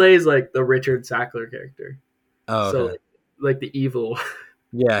 He plays like the Richard Sackler character. Oh, okay. So like the evil.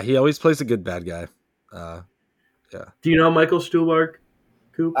 Yeah, he always plays a good bad guy. Yeah. Do you know Michael Stuhlbarg,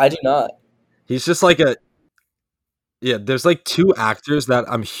 Coop? I do not. He's just like there's like two actors that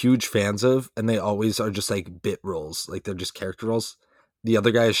I'm huge fans of, and they always are just like bit roles. Like they're just character roles. The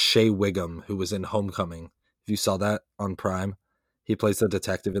other guy is Shea Wiggum, who was in Homecoming. If you saw that on Prime, he plays the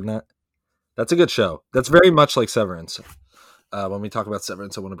detective in that. That's a good show. That's very much like Severance. When we talk about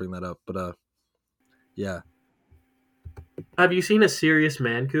Severance, I want to bring that up. But yeah. Have you seen A Serious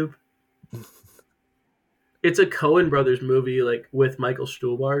Man, Coop? It's a Coen Brothers movie, like with Michael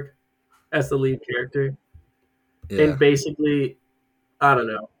Stuhlbarg as the lead character. Yeah. And basically, I don't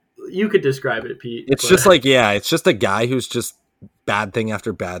know. You could describe it, Pete. It's just like, it's just a guy who's just bad thing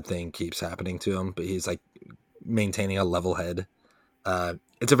after bad thing keeps happening to him, but he's like maintaining a level head.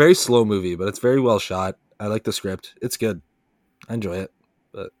 It's a very slow movie, but it's very well shot. I like the script. It's good. I enjoy it.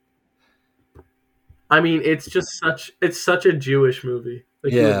 But I mean, it's such a Jewish movie.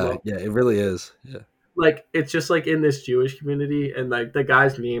 Like, yeah, it really is. Yeah. Like it's just like in this Jewish community, and like the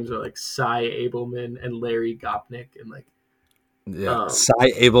guys' names are like Cy Abelman and Larry Gopnik, and like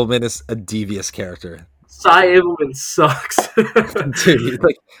Cy Abelman is a devious character. Cy Abelman sucks. Dude,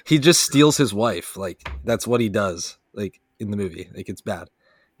 he just steals his wife. Like that's what he does. Like in the movie, like it's bad.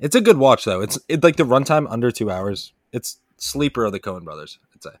 It's a good watch though. It's like the runtime under 2 hours. It's sleeper of the Coen Brothers,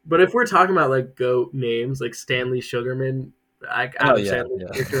 I'd say. But if we're talking about like goat names, like Stanley Sugarman, character,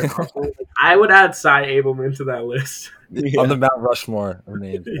 like, I would add Cy Abelman to that list on the Mount Rushmore of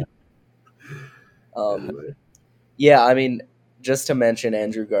names. Yeah, I mean, just to mention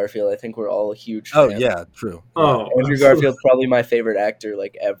Andrew Garfield, I think we're all huge fans. Oh yeah, true. Oh, Andrew Garfield's probably my favorite actor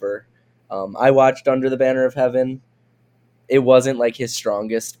like ever. I watched Under the Banner of Heaven. It wasn't like his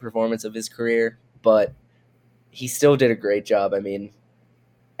strongest performance of his career, but he still did a great job. I mean,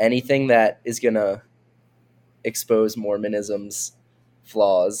 anything that is gonna expose Mormonism's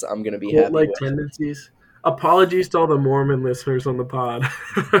flaws, I'm gonna be happy with. Tendencies. Apologies to all the Mormon listeners on the pod.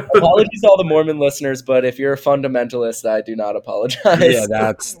 Apologies to all the Mormon listeners, but if you're a fundamentalist, I do not apologize. Yeah,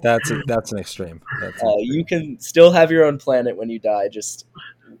 that's an extreme. You can still have your own planet when you die. Just,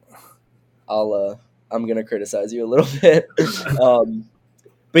 I'm gonna criticize you a little bit.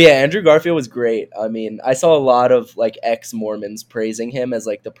 But yeah, Andrew Garfield was great. I mean, I saw a lot of like ex-Mormons praising him as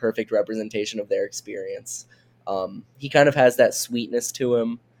like the perfect representation of their experience. He kind of has that sweetness to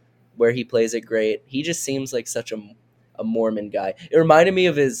him where he plays it great. He just seems like such a Mormon guy. It reminded me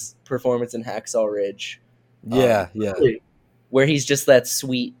of his performance in Hacksaw Ridge. Yeah. Where he's just that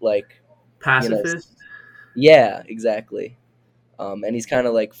sweet, like... Pacifist? Yeah, exactly. And he's kind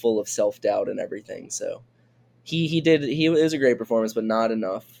of like full of self-doubt and everything, so... He was a great performance, but not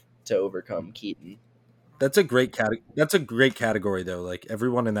enough to overcome Keaton. That's a great category though. Like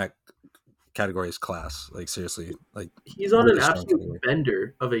everyone in that category is class. Like seriously, like He's on really an strong absolute category.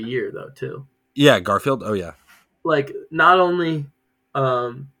 bender of a year though too. Yeah, Garfield. Oh yeah, Like not only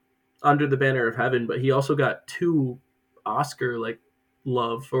Under the Banner of Heaven, but he also got 2 Oscar like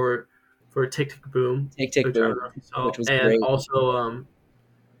love for Tick Tick Boom, Tick Tick which I don't Boom, know if you saw, which was and great. also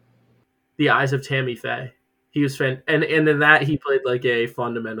The Eyes of Tammy Faye. He was and in that he played like a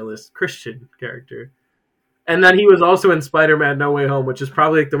fundamentalist Christian character. And then he was also in Spider-Man No Way Home, which is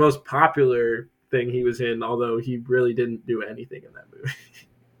probably like the most popular thing he was in, although he really didn't do anything in that movie.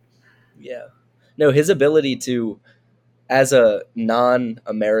 Yeah. No, his ability to, as a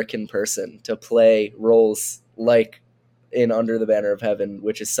non-American person, to play roles like in Under the Banner of Heaven,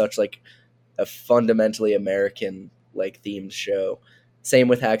 which is such like a fundamentally American like themed show. Same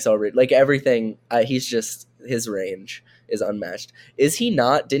with Hacksaw Ridge. Like everything, he's just, his range is unmatched. Is he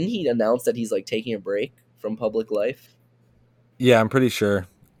not? Didn't he announce that he's like taking a break from public life? yeah. I'm pretty sure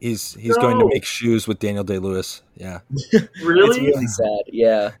he's going to make shoes with Daniel Day-Lewis. Yeah. Really? It's really sad.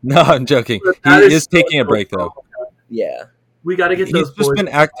 Yeah. No, I'm joking. But He that is so taking a break though. Yeah. We got to get He's those just boys. been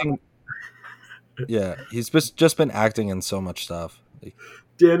acting. Yeah, he's just been acting in so much stuff. Like,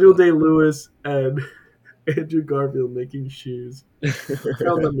 Daniel Day-Lewis and Andrew Garfield making shoes.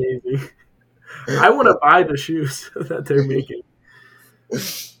 Sounds amazing. I want to buy the shoes that they're making.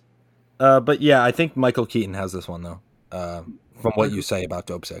 but yeah, I think Michael Keaton has this one though. From what you say about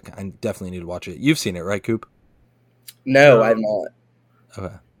Dopesick, I definitely need to watch it. You've seen it, right, Coop? No, I've not.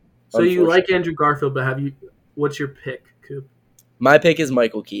 Okay. So you like Andrew Garfield, but what's your pick, Coop? My pick is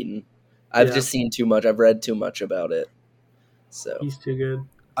Michael Keaton. I've Yeah. just seen too much. I've read too much about it. So He's too good.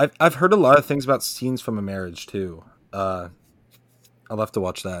 I've heard a lot of things about Scenes from a Marriage too. I'll have to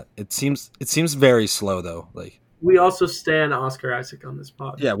watch that. It seems very slow though. Like We also stand Oscar Isaac on this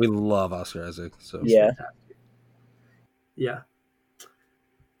pod. yeah, we love Oscar Isaac. So yeah. Fantastic. Yeah.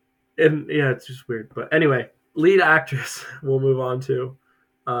 And yeah, it's just weird. But anyway, lead actress we'll move on to.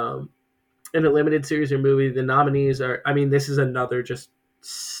 In a limited series or movie, the nominees are, I mean, this is another just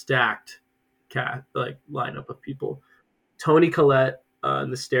stacked lineup of people. Toni Collette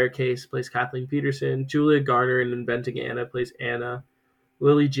in The Staircase plays Kathleen Peterson. Julia Garner in Inventing Anna plays Anna.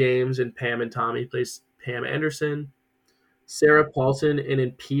 Lily James in Pam and Tommy plays Pam Anderson. Sarah Paulson in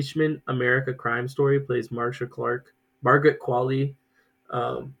Impeachment, America Crime Story plays Marcia Clark. Margaret Qualley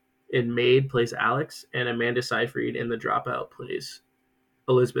in Maid plays Alex. And Amanda Seyfried in The Dropout plays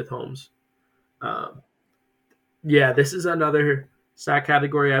Elizabeth Holmes. Yeah, this is another SAC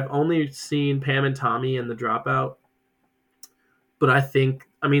category. I've only seen Pam and Tommy in The Dropout. But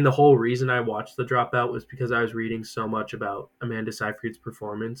I mean, the whole reason I watched The Dropout was because I was reading so much about Amanda Seyfried's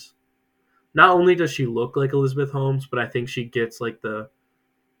performance. Not only does she look like Elizabeth Holmes, but I think she gets like the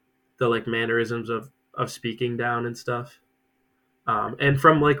like mannerisms of speaking down and stuff. And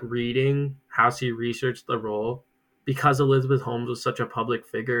from like reading how she researched the role, because Elizabeth Holmes was such a public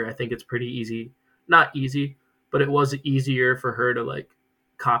figure, I think it's pretty easy. Not easy, but it was easier for her to like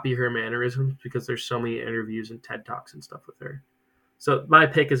copy her mannerisms because there's so many interviews and TED Talks and stuff with her. So my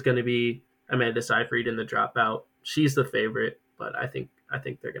pick is going to be Amanda Seyfried in The Dropout. She's the favorite, but I think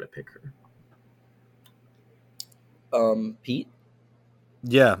they're going to pick her. Pete?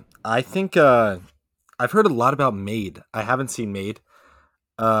 yeah, I think I've heard a lot about Maid. I haven't seen Maid.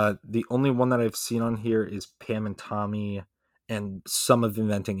 The only one that I've seen on here is Pam and Tommy and some of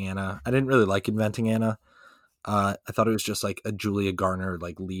Inventing Anna. I didn't really like Inventing Anna. I thought it was just like a Julia Garner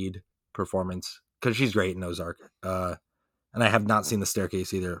like lead performance because she's great in Ozark. And I have not seen The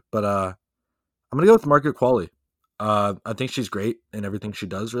Staircase either. But I'm gonna go with Margaret Qualley. I think she's great in everything she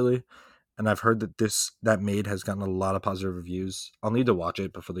does, really. And I've heard that Maid has gotten a lot of positive reviews. I'll need to watch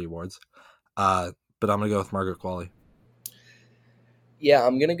it before the awards. But I'm gonna go with Margaret Qualley. Yeah,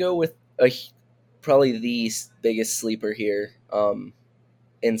 I'm gonna go with probably the biggest sleeper here.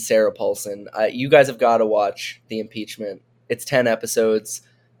 In Sarah Paulson. You guys have got to watch The Impeachment. It's 10 episodes.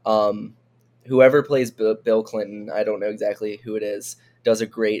 Whoever plays Bill Clinton, I don't know exactly who it is, does a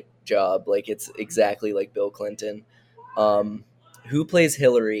great job. Like, it's exactly like Bill Clinton. Who plays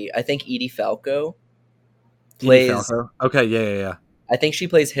Hillary? I think Edie Falco plays. Edie Falco? Okay, yeah. I think she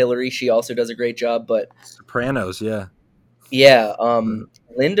plays Hillary. She also does a great job. But Sopranos, yeah. Yeah,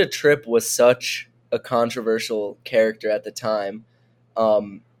 Linda Tripp was such a controversial character at the time.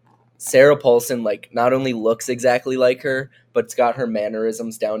 Sarah Paulson like not only looks exactly like her, but it's got her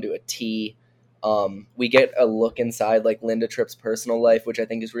mannerisms down to a T. We get a look inside like Linda Tripp's personal life, which I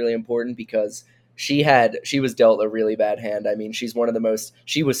think is really important because she was dealt a really bad hand. I mean,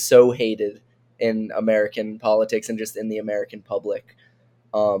 she was so hated in American politics and just in the American public.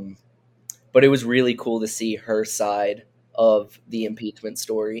 But it was really cool to see her side of the impeachment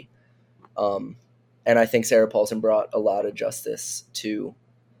story. And I think Sarah Paulson brought a lot of justice to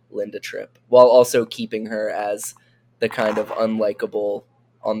Linda Tripp, while also keeping her as the kind of unlikable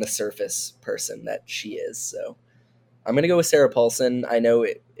on the surface person that she is. So I'm going to go with Sarah Paulson. I know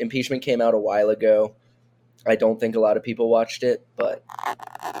impeachment came out a while ago. I don't think a lot of people watched it, but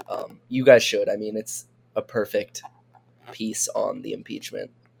you guys should. I mean, it's a perfect piece on the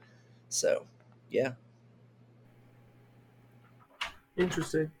impeachment. So, yeah.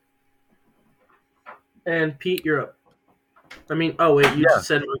 Interesting. And Pete, you're up. I mean, oh wait, you just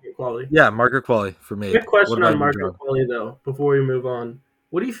said Margaret Qualley. Yeah, Margaret Qualley for me. Good question on Margaret Qualley, though, before we move on.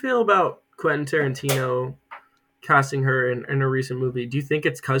 What do you feel about Quentin Tarantino casting her in a recent movie? Do you think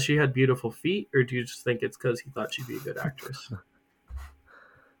it's because she had beautiful feet, or do you just think it's because he thought she'd be a good actress?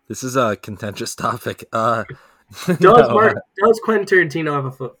 This is a contentious topic. Does Quentin Tarantino have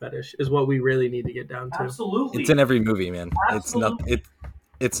a foot fetish? Is what we really need to get down to. Absolutely. It's in every movie, man. Absolutely.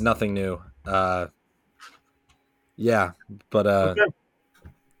 It's nothing new. Yeah, but Okay.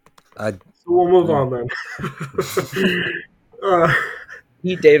 So we'll move on then.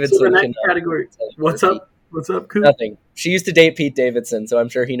 Pete Davidson. So the next category. What's up? What's up, Coop? Nothing. She used to date Pete Davidson, so I'm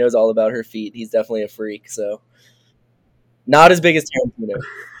sure he knows all about her feet. He's definitely a freak. So not as big as Tarantino.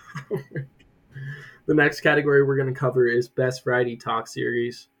 The next category we're going to cover is Best Variety Talk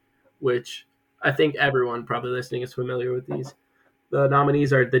Series, which I think everyone probably listening is familiar with these. The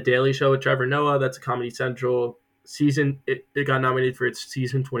nominees are The Daily Show with Trevor Noah. That's a Comedy Central season. It got nominated for its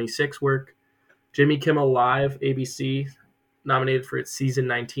season 26 work. Jimmy Kimmel Live, ABC, nominated for its season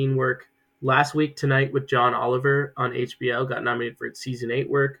 19 work. Last Week Tonight with John Oliver on HBO got nominated for its season 8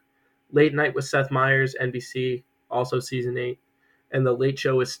 work. Late Night with Seth Meyers, NBC, also season 8. And The Late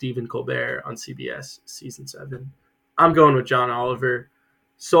Show with Stephen Colbert on CBS, season 7. I'm going with John Oliver.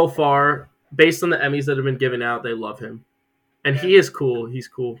 So far, based on the Emmys that have been given out, they love him. And he is cool. He's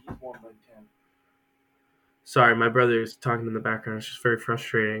cool. Sorry, my brother is talking in the background. It's just very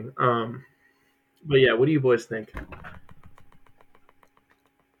frustrating. But yeah, what do you boys think?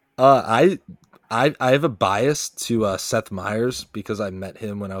 I have a bias to Seth Meyers because I met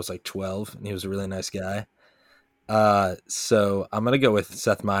him when I was like 12 and he was a really nice guy. So I'm gonna go with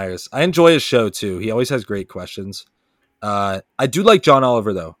Seth Meyers. I enjoy his show too. He always has great questions. I do like John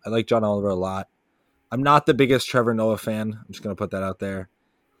Oliver though. I like John Oliver a lot. I'm not the biggest Trevor Noah fan. I'm just gonna put that out there.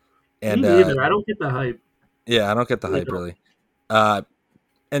 And me neither. I don't get the hype. Yeah, I don't get the hype really. And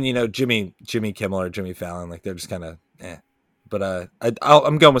you know Jimmy Kimmel or Jimmy Fallon, like they're just kind of eh. But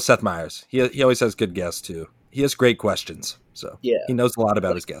I'm going with Seth Meyers. He always has good guests too. He has great questions, so yeah, he knows a lot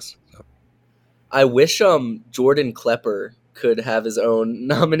about his guests. So. I wish Jordan Klepper could have his own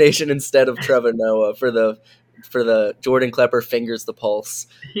nomination instead of Trevor Noah for the Jordan Klepper Fingers the Pulse.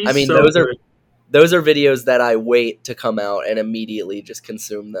 I mean, those are videos that I wait to come out and immediately just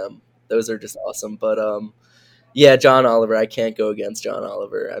consume them. Those are just awesome. But yeah, John Oliver, I can't go against John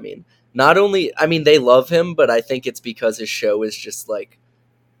Oliver. I mean, they love him, but I think it's because his show is just like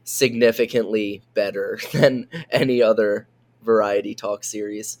significantly better than any other variety talk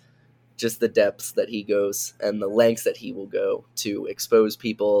series. Just the depths that he goes and the lengths that he will go to expose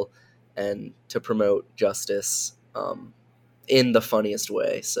people and to promote justice in the funniest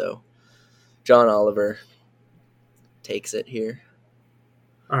way. So John Oliver takes it here.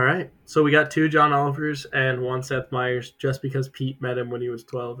 All right. So we got 2 John Olivers and 1 Seth Meyers just because Pete met him when he was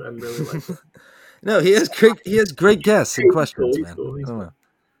 12 and really liked him. No, he has great guests and questions, man. Cool.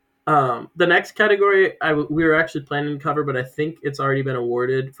 The next category we were actually planning to cover, but I think it's already been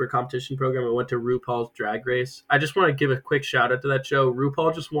awarded for competition program. It went to RuPaul's Drag Race. I just want to give a quick shout out to that show.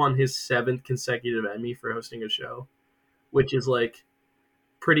 RuPaul just won his 7th consecutive Emmy for hosting a show, which is like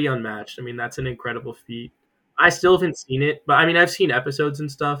pretty unmatched. I mean, that's an incredible feat. I still haven't seen it, but I mean, I've seen episodes and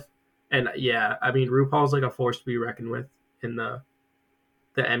stuff. And yeah, I mean, RuPaul's like a force to be reckoned with in the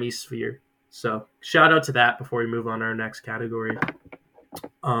Emmy sphere. So shout out to that before we move on to our next category.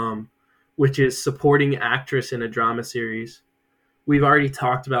 Which is supporting actress in a drama series. We've already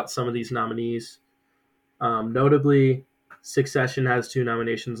talked about some of these nominees. Notably, Succession has 2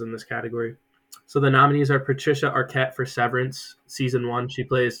 nominations in this category. So the nominees are Patricia Arquette for Severance, Season 1. She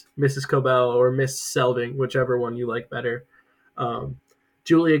plays Mrs. Cobell or Miss Selving, whichever one you like better.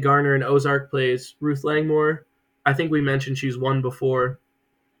 Julia Garner in Ozark plays Ruth Langmore. I think we mentioned she's won before.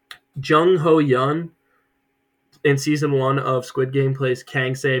 Jung Ho-yeon in Season 1 of Squid Game plays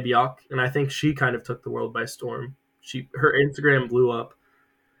Kang Se-byuk, and I think she kind of took the world by storm. Her Instagram blew up.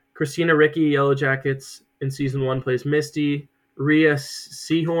 Christina Ricci, Yellow Jackets, in Season 1 plays Misty. Rhea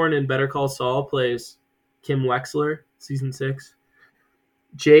Seehorn in Better Call Saul plays Kim Wexler, season 6.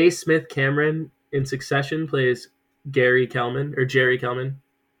 J. Smith Cameron in Succession plays Jerry Kelman.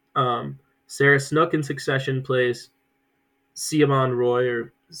 Sarah Snook in Succession plays Siobhan Roy,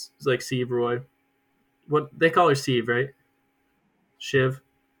 or like Sieve Roy. What they call her, Sieve, right? Shiv.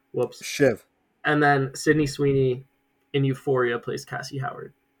 Whoops. Shiv. And then Sydney Sweeney in Euphoria plays Cassie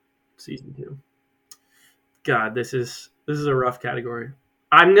Howard, season 2. God, this is a rough category.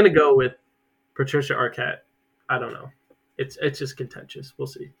 I'm gonna go with Patricia Arquette. I don't know. It's just contentious. We'll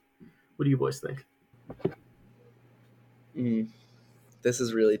see. What do you boys think? This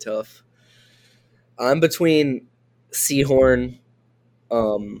is really tough. I'm between Seahorn,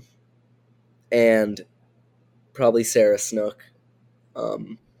 and probably Sarah Snook.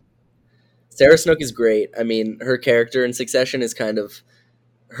 Sarah Snook is great. I mean, her character in Succession is kind of,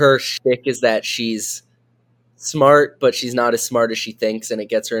 her shtick is that she's smart, but she's not as smart as she thinks, and it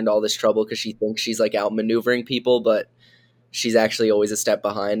gets her into all this trouble because she thinks she's like outmaneuvering people, but she's actually always a step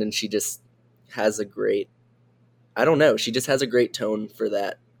behind, and she just has a great, I don't know, she just has a great tone for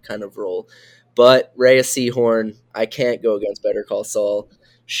that kind of role. But Rhea Seehorn, I can't go against Better Call Saul.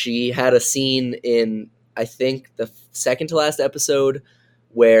 She had a scene in, I think, the second to last episode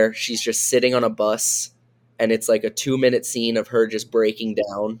where she's just sitting on a bus, and it's like a 2-minute scene of her just breaking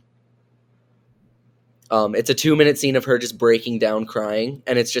down. It's a 2-minute scene of her just breaking down crying,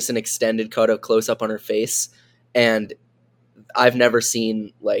 and it's just an extended cut of close-up on her face. And I've never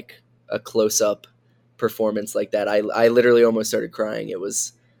seen like a close-up performance like that. I literally almost started crying. It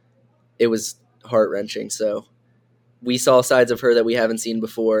was heart-wrenching. So we saw sides of her that we haven't seen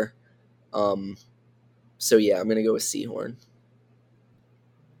before. So yeah, I'm gonna go with Seahorn.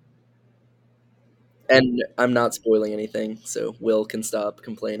 And I'm not spoiling anything, so Will can stop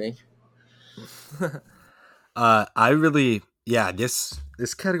complaining. This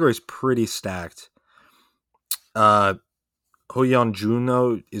category is pretty stacked. Ho Yeon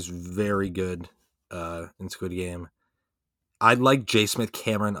Juno is very good in Squid Game. I like J. Smith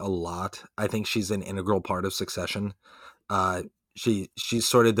Cameron a lot. I think she's an integral part of Succession. She's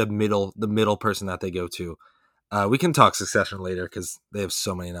sort of the middle person that they go to. We can talk Succession later because they have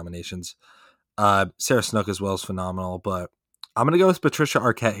so many nominations. Sarah Snook as well is phenomenal, but I'm gonna go with Patricia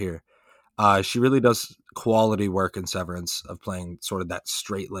Arquette here. She really does quality work in Severance of playing sort of that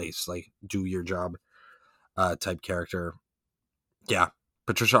straight lace, like do your job type character. Yeah,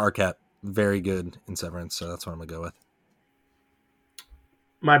 Patricia Arquette, very good in Severance, so that's what I'm gonna go with.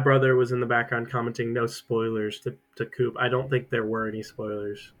 My brother was in the background commenting, "No spoilers to Coop." I don't think there were any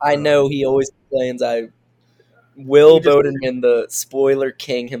spoilers. I know he always complains. Will Bodenman, the spoiler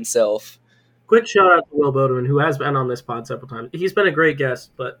king himself. Quick shout out to Will Bodeman, who has been on this pod several times. He's been a great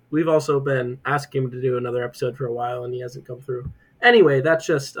guest, but we've also been asking him to do another episode for a while, and he hasn't come through. Anyway, that's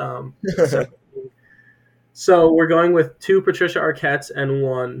just so we're going with 2 Patricia Arquettes and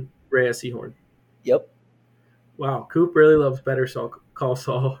 1 Rhea Seehorn. Yep. Wow, Coop really loves Better Call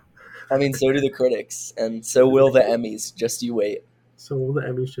Saul. I mean, so do the critics, and so will the Emmys. Just you wait. So will the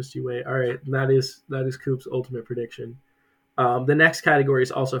Emmys. Just you wait. All right, that is Coop's ultimate prediction. The next category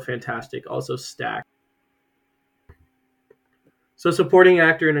is also fantastic, also stacked. So supporting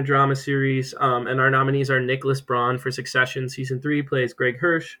actor in a drama series, and our nominees are Nicholas Braun for Succession, Season 3, plays Greg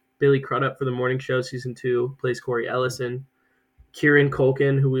Hirsch. Billy Crudup for The Morning Show, Season 2, plays Corey Ellison. Kieran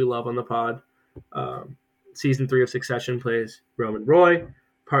Culkin, who we love on the pod, Season 3 of Succession, plays Roman Roy.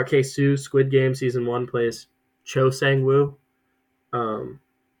 Park Hae-soo, Squid Game, Season 1, plays Cho Sang-woo.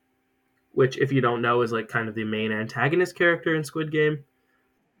 Which, if you don't know, is like kind of the main antagonist character in Squid Game.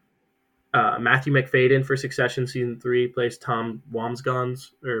 Matthew McFadden for Succession Season 3 plays Tom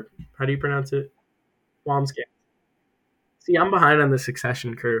Wamsgans, or how do you pronounce it? Wamsgans. See, I'm behind on the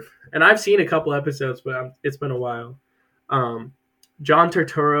Succession curve, and I've seen a couple episodes, but it's been a while. John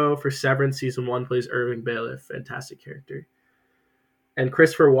Turturro for Severance Season 1 plays Irving Bailiff, fantastic character. And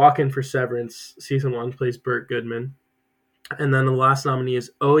Christopher Walken for Severance Season 1 plays Burt Goodman. And then the last nominee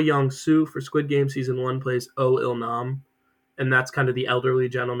is Oh Young-soo for Squid Game Season 1 plays Oh Il-nam. And that's kind of the elderly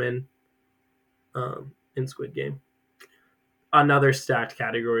gentleman in Squid Game. Another stacked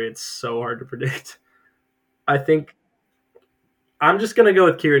category. It's so hard to predict. I think I'm just going to go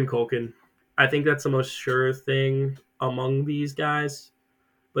with Kieran Culkin. I think that's the most sure thing among these guys.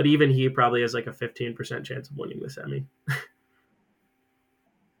 But even he probably has like a 15% chance of winning this Emmy.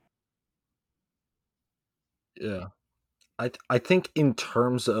 Yeah. I think in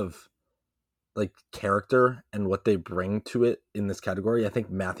terms of like character and what they bring to it in this category, I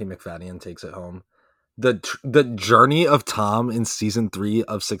think Matthew McFadden takes it home. The journey of Tom in Season 3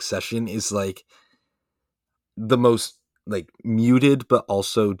 of Succession is like the most like muted, but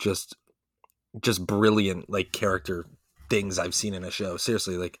also just brilliant like character things I've seen in a show.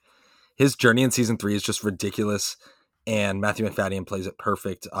 Seriously, like his journey in season 3 is just ridiculous, and Matthew McFadden plays it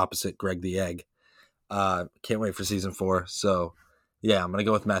perfect opposite Greg the Egg. Can't wait for season 4. So yeah, I'm gonna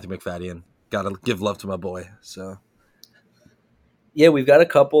go with Matthew McFadden. Gotta give love to my boy. So Yeah, we've got a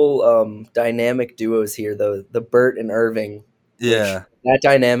couple dynamic duos here, though. The Bert and Irving. yeah, That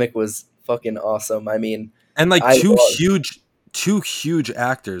dynamic was fucking awesome. I mean, and like I love, two huge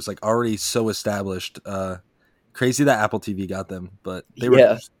actors, like already so established. Crazy that Apple TV got them, but they were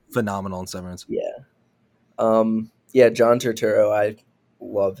yeah, phenomenal in Severance. yeah, John Turturro, I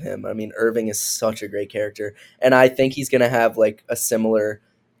love him. I mean, Irving is such a great character, and I think he's gonna have like a similar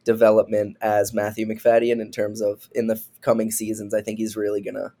development as Matthew McFadden in terms of in the coming seasons. I think he's really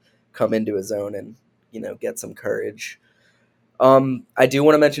gonna come into his own and get some courage. I do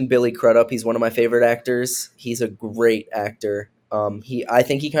want to mention Billy Crudup. He's one of my favorite actors. He's a great actor. I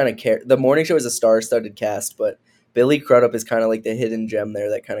think he kind of the morning show is a star-studded cast, but Billy Crudup is kind of like the hidden gem there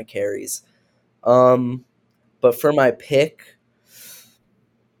that kind of carries. But for my pick,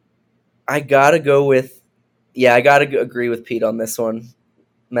 I gotta go with, I gotta agree with Pete on this one.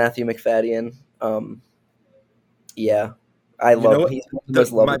 Matthew McFadden. Yeah, I love him. He's one of the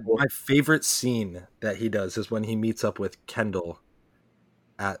most lovable. My favorite scene that he does is when he meets up with Kendall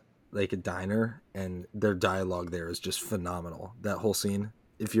at like a diner, and their dialogue there is just phenomenal. That whole scene,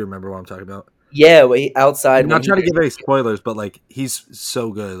 if you remember what I'm talking about. Yeah, outside. I'm not trying to give any spoilers, but like he's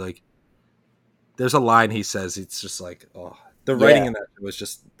so good. Like there's a line he says, it's just like, oh, the writing in that was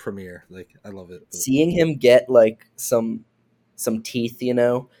just premiere. Like I love it. Seeing him get like some teeth, seeing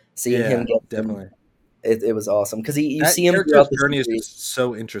him get definitely. It was awesome because you that see him throughout the journey series. is just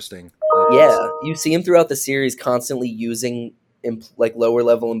so interesting. You see him throughout the series constantly using like lower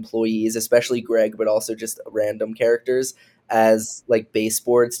level employees, especially Greg, but also just random characters as like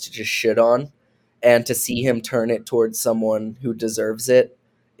baseboards to just shit on, and to see him turn it towards someone who deserves it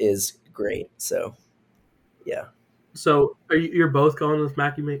is great. So, yeah. So you're both going with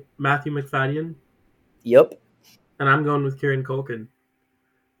Matthew McFadden? Yep. And I'm going with Kieran Culkin.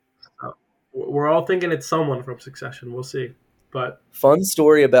 We're all thinking it's someone from Succession. We'll see. But fun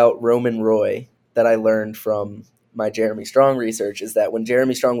story about Roman Roy that I learned from my Jeremy Strong research is that when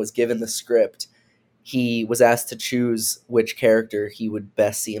Jeremy Strong was given the script, he was asked to choose which character he would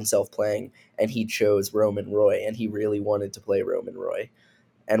best see himself playing, and he chose Roman Roy, and he really wanted to play Roman Roy.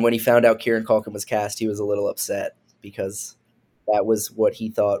 And when he found out Kieran Culkin was cast, he was a little upset because that was what he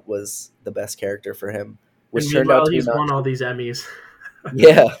thought was the best character for him. Which turned out to he's won all these Emmys.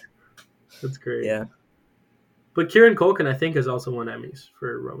 Yeah. That's great. Yeah. But Kieran Culkin, I think, has also won Emmys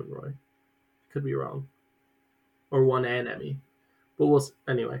for Roman Roy. Could be wrong. Or won an Emmy. But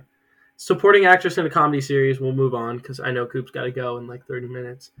anyway. Supporting actress in a comedy series, we'll move on because I know Coop's got to go in like 30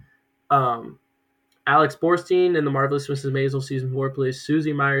 minutes. Alex Borstein in The Marvelous Mrs. Maisel Season 4 plays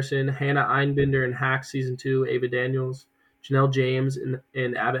Susie Meyerson. Hannah Einbinder in Hacks Season 2, Ava Daniels. Janelle James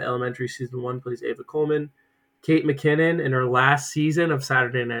in Abbott Elementary Season 1 plays Ava Coleman. Kate McKinnon in her last season of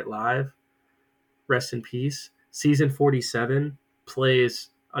Saturday Night Live, rest in peace, Season 47, plays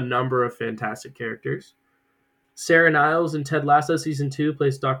a number of fantastic characters. Sarah Niles in Ted Lasso Season 2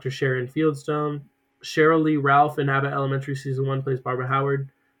 plays Dr. Sharon Fieldstone. Cheryl Lee Ralph in Abbott Elementary Season 1 plays Barbara Howard.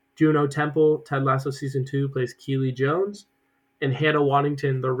 Juno Temple, Ted Lasso Season 2, plays Keely Jones. And Hannah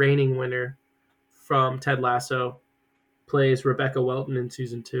Waddington, the reigning winner from Ted Lasso, plays Rebecca Welton in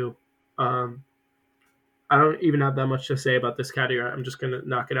Season 2. I don't even have that much to say about this category. I'm just going to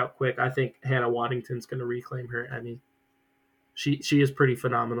knock it out quick. I think Hannah Waddington's going to reclaim her Emmy. She is pretty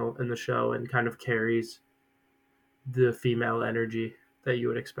phenomenal in the show and kind of carries the female energy that you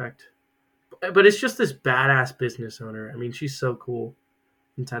would expect. But it's just this badass business owner. I mean, she's so cool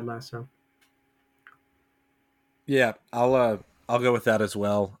in Ted Lasso. Yeah, I'll go with that as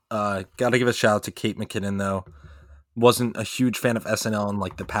well. Got to give a shout out to Kate McKinnon though. Wasn't a huge fan of SNL in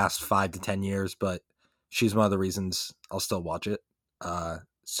like the past 5 to 10 years, but she's one of the reasons I'll still watch it.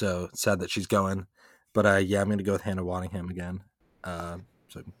 So sad that she's going. But yeah, I'm going to go with Hannah Waddingham again.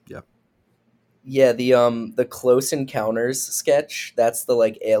 So yeah. Yeah, the Close Encounters sketch, that's the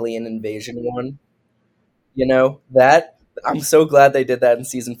like alien invasion one. That I'm so glad they did that in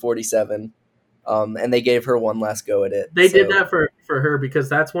season 47. And they gave her one last go at it. They did that for her because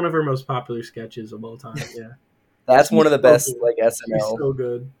that's one of her most popular sketches of all time. Yeah. That's one of the best like SNL. She's so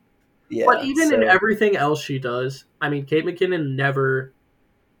good. Yeah. But even in everything else she does, I mean, Kate McKinnon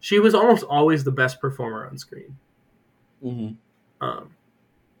she was almost always the best performer on screen. Mm-hmm.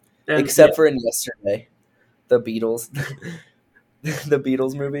 Except for in Yesterday, the Beatles. the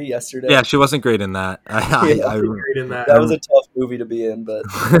Beatles movie yesterday. Yeah, she wasn't great in that. Great in that. That was a tough movie to be in, but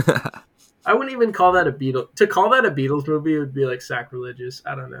I wouldn't even call that a Beatles. To call that a Beatles movie would be like sacrilegious.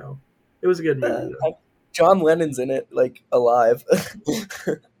 I don't know. It was a good movie though. John Lennon's in it, like alive.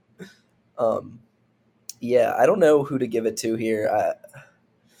 Yeah, I don't know who to give it to here.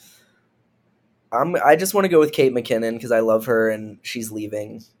 I just want to go with Kate McKinnon because I love her and she's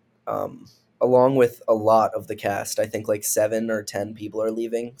leaving. Along with a lot of the cast, I think like 7 or 10 people are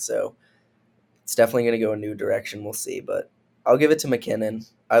leaving, so it's definitely going to go a new direction. We'll see, but I'll give it to McKinnon.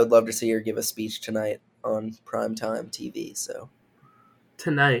 I would love to see her give a speech tonight on primetime TV. So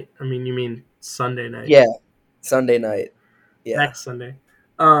Tonight, I mean, you mean Sunday night? yeah, Sunday night. Yeah, next Sunday.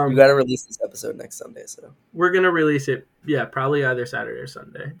 You got to release this episode next Sunday, so we're gonna release it. Yeah, probably either Saturday or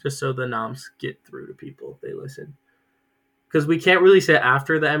Sunday, just so the noms get through to people if they listen. Because we can't release it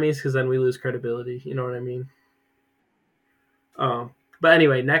after the Emmys, because then we lose credibility. You know what I mean? But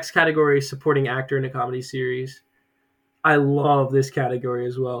anyway, next category: supporting actor in a comedy series. I love this category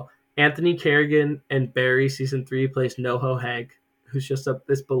as well. Anthony Carrigan in Barry season 3 plays NoHo Hank, who's just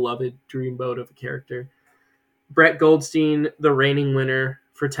this beloved dreamboat of a character. Brett Goldstein, the reigning winner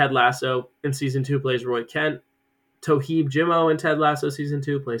for Ted Lasso in season 2, plays Roy Kent. Toheeb Jimoh in Ted Lasso season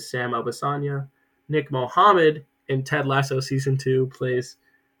 2 plays Sam Obasanya. Nick Mohammed in Ted Lasso season 2 plays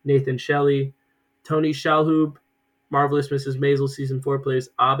Nathan Shelley. Tony Shalhoub, Marvelous Mrs. Maisel season 4 plays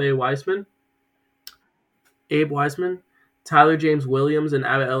Abe Wiseman. Tyler James Williams in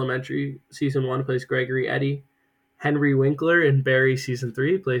Abbott Elementary season 1 plays Gregory Eddy. Henry Winkler in Barry season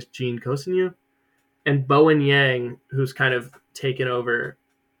 3 plays Gene Cosignou. And Bowen Yang, who's kind of taken over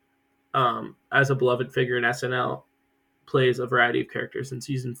as a beloved figure in SNL, plays a variety of characters in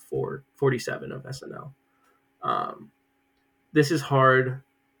season 47 of SNL. This is hard.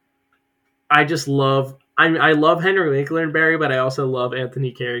 I love Henry Winkler and Barry, but I also love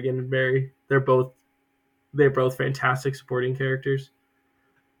Anthony Carrigan and Barry. They're both fantastic supporting characters.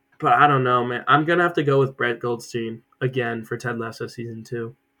 But I don't know, man. I'm gonna have to go with Brett Goldstein again for Ted Lasso season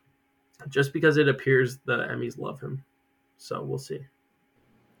 2, just because it appears the Emmys love him. So we'll see.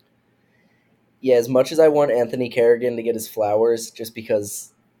 Yeah, as much as I want Anthony Carrigan to get his flowers, just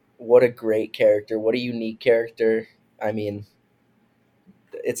because what a great character, what a unique character. I mean,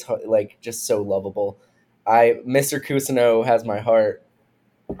 it's like just so lovable. Mr. Cousineau has my heart.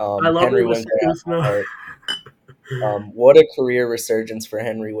 I love Henry Mr. Winkler has my Cousineau. heart. What a career resurgence for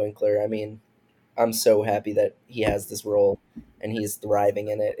Henry Winkler. I mean, I'm so happy that he has this role and he's thriving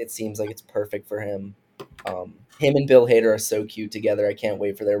in it. It seems like it's perfect for him. Him and Bill Hader are so cute together. I can't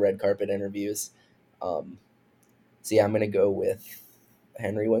wait for their red carpet interviews. So yeah, I'm going to go with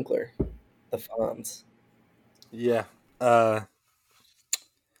Henry Winkler, the Fonz. Yeah. I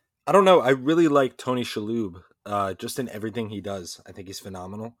don't know. I really like Tony Shalhoub just in everything he does. I think he's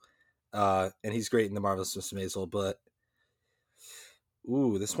phenomenal. And he's great in The Marvelous Mrs. Maisel, but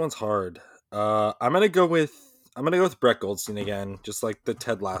this one's hard. I'm gonna go with Brett Goldstein again, just like the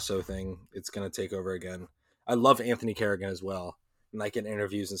Ted Lasso thing. It's gonna take over again. I love Anthony Carrigan as well, and like in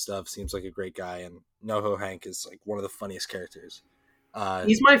interviews and stuff, seems like a great guy. And NoHo Hank is like one of the funniest characters.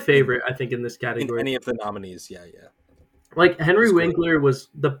 He's my favorite, I think, in this category. In any of the nominees, yeah. Like Henry Winkler was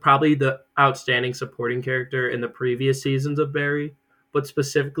probably the outstanding supporting character in the previous seasons of Barry, but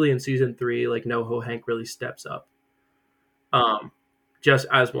specifically in season 3, like NoHo Hank really steps up. Just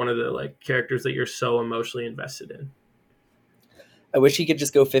as one of the like characters that you're so emotionally invested in. I wish he could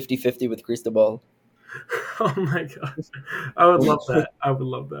just go 50-50 with Cristobal. Oh my gosh. I would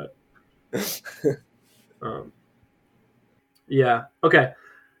love that. Yeah. Okay.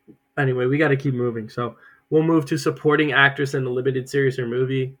 Anyway, we got to keep moving. So we'll move to supporting actress in a limited series or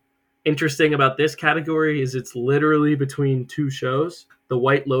movie. Interesting about this category is it's literally between 2 shows. The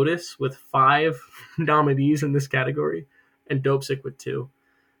White Lotus with 5 nominees in this category, and Dopesick with 2.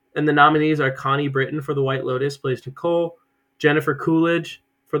 And the nominees are Connie Britton for The White Lotus, plays Nicole. Jennifer Coolidge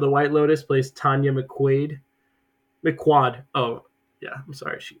for The White Lotus, plays Tanya McQuaid. Oh, yeah, I'm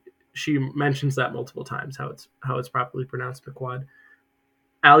sorry. She mentions that multiple times, how it's properly pronounced, McQuad.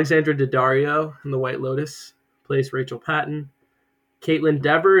 Alexandra Daddario in The White Lotus plays Rachel Patton. Caitlin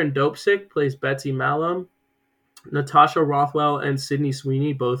Dever in Dopesick plays Betsy Malum. Natasha Rothwell and Sydney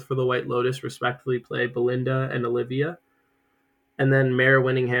Sweeney, both for The White Lotus, respectively play Belinda and Olivia. And then Mara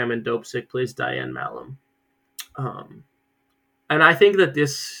Winningham in Dopesick plays Diane Malum. And I think that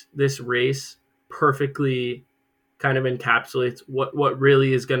this race perfectly kind of encapsulates what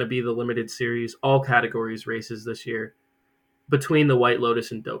really is going to be the limited series, all categories races this year, between The White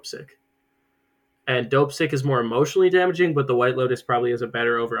Lotus and Dopesick. And Dopesick is more emotionally damaging, but The White Lotus probably has a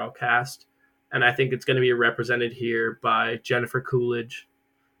better overall cast. And I think it's going to be represented here by Jennifer Coolidge,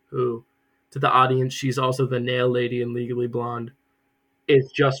 who, to the audience, she's also the nail lady in Legally Blonde.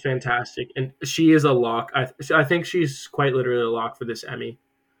 It's just fantastic. And she is a lock. I think she's quite literally a lock for this Emmy.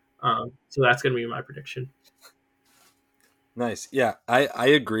 So that's going to be my prediction. Nice. Yeah, I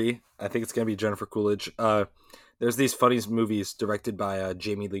agree. I think it's going to be Jennifer Coolidge. There's these funny movies directed by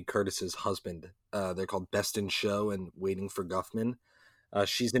Jamie Lee Curtis's husband. They're called Best in Show and Waiting for Guffman.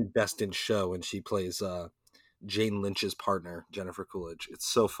 She's in Best in Show, and she plays Jane Lynch's partner, Jennifer Coolidge. It's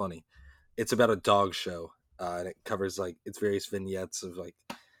so funny. It's about a dog show, and it covers like it's various vignettes of like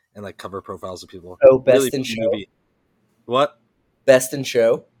and like cover profiles of people. Oh, Best Really in fun Show. movie. What? Best in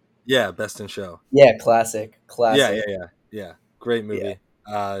Show. Yeah, Best in Show. Yeah, classic. Yeah. Great movie.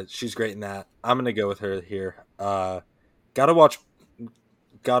 She's great in that. I'm gonna go with her here. Gotta watch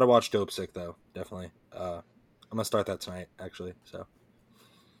Dope Sick though. Definitely. I'm gonna start that tonight actually. So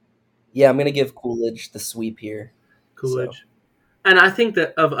Yeah, I'm gonna give Coolidge the sweep here. Coolidge. So. And I think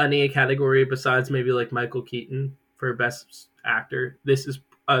that of any category besides maybe like Michael Keaton for Best Actor, this is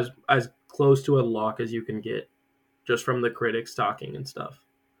as close to a lock as you can get, just from the critics talking and stuff.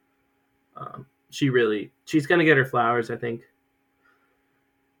 She's gonna get her flowers, I think.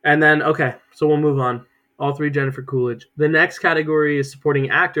 And then, okay, so we'll move on. All three Jennifer Coolidge. The next category is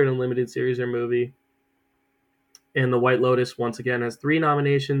supporting actor in a limited series or movie. And The White Lotus, once again, has 3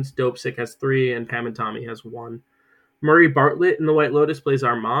 nominations. Dope Sick has 3, and Pam and Tommy has 1. Murray Bartlett in The White Lotus plays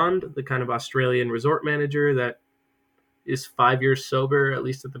Armand, the kind of Australian resort manager that is 5 years sober, at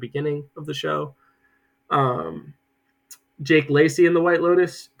least at the beginning of the show. Jake Lacy in The White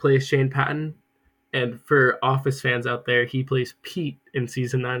Lotus plays Shane Patton. And for Office fans out there, he plays Pete in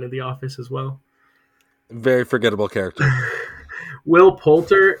season 9 of The Office as well. Very forgettable character. Will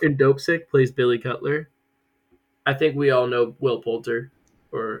Poulter in Dope Sick plays Billy Cutler. I think we all know Will Poulter.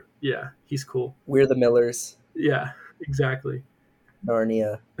 Yeah, he's cool. We're the Millers. Yeah, exactly.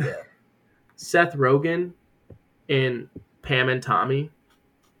 Narnia. Yeah. Seth Rogen in Pam and Tommy.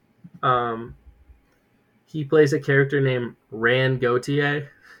 He plays a character named Rand Gautier,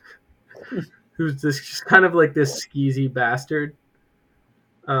 who's just kind of like this skeezy bastard.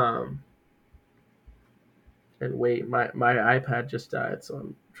 And wait, my iPad just died, so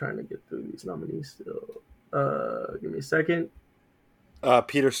I'm trying to get through these nominees still. Give me a second.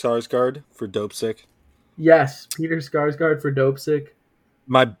 Peter Sarsgaard for Dope Sick. Yes, Peter Sarsgaard for Dope Sick.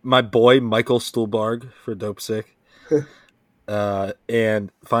 My boy Michael Stuhlbarg for Dope Sick.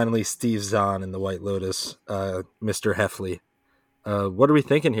 And finally Steve Zahn in The White Lotus, Mr. Heffley. What are we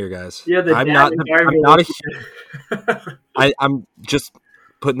thinking here, guys? Yeah, I'm just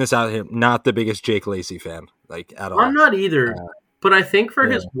putting this out here. Not the biggest Jake Lacy fan, like at all. I'm not either, but I think for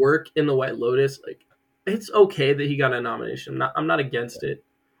his work in The White Lotus, like it's okay that he got a nomination. I'm not against it.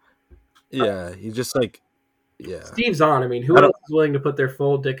 Yeah, he just like Steve Zahn. I mean, who else is willing to put their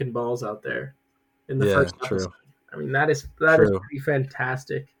full dick and balls out there in the first episode? True. I mean, that is pretty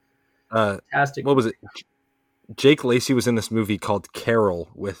fantastic. Fantastic. What was it? Jake Lacy was in this movie called Carol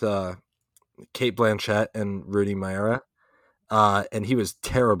with Cate Blanchett and Rooney Mara, and he was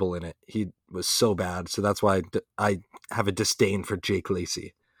terrible in it. He was so bad, so that's why I have a disdain for Jake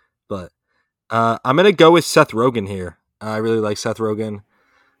Lacy. But I'm gonna go with Seth Rogen here. I really like Seth Rogen.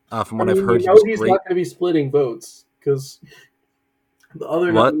 From what I've heard, he's great. Not going to be splitting votes because the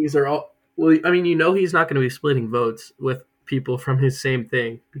other nominees are all. Well, I mean, he's not going to be splitting votes with people from his same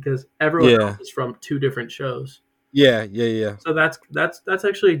thing because everyone else is from 2 different shows. Yeah. So that's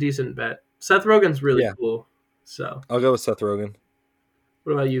actually a decent bet. Seth Rogen's really cool. So I'll go with Seth Rogen.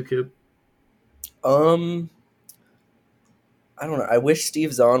 What about you, Coop? I don't know. I wish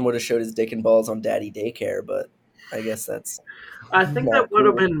Steve Zahn would have showed his dick and balls on Daddy Daycare, but I guess that's. I think that would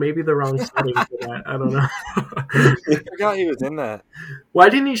have been maybe the wrong setting for that. I don't know. I forgot he was in that. Why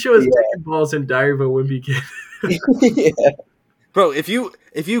didn't he show his dick and balls in Diary of a Wimpy Kid? Bro, if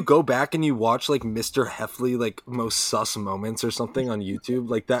you go back and you watch like Mr. Heffley like most sus moments or something on YouTube,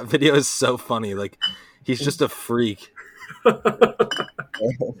 like that video is so funny. Like he's just a freak.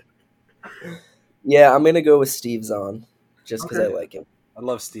 Yeah, I'm gonna go with Steve Zahn just because I like him. I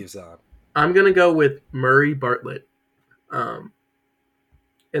love Steve Zahn. I'm gonna go with Murray Bartlett.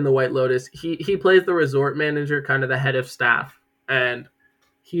 In The White Lotus, he plays the resort manager, kind of the head of staff, and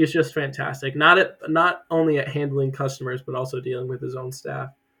he is just fantastic. Not only at handling customers, but also dealing with his own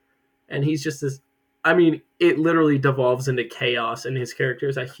staff. And he's just this. I mean, it literally devolves into chaos, and his character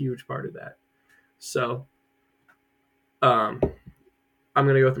is a huge part of that. So, I'm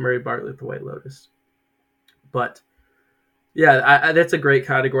gonna go with Murray Bartlett, The White Lotus. But yeah, that's a great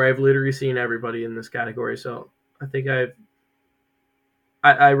category. I've literally seen everybody in this category, so I think I've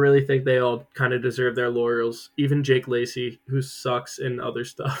I really think they all kind of deserve their laurels. Even Jake Lacy, who sucks in other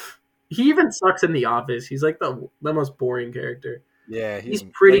stuff. He even sucks in The Office. He's like the most boring character. Yeah, He's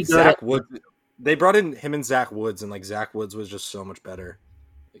pretty like good at Zach Woods. They brought in him and Zach Woods, and like Zach Woods was just so much better.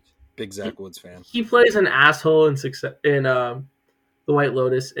 Like, big Zach Woods fan. He plays an asshole in The White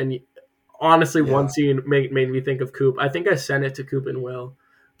Lotus, and honestly, Yeah. one scene made me think of Coop. I think I sent it to Coop and Will.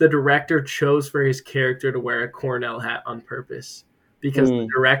 The director chose for his character to wear a Cornell hat on purpose because the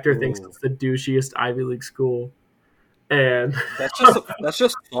director thinks it's the douchiest Ivy League school, and that's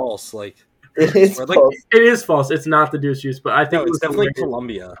just false. Like It is or, like, false. it is false. It's not the douchiest, but I think no, it it's was definitely hilarious.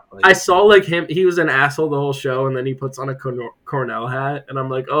 Columbia. Like, I saw like him. He was an asshole the whole show, and then he puts on a Cornell hat, and I'm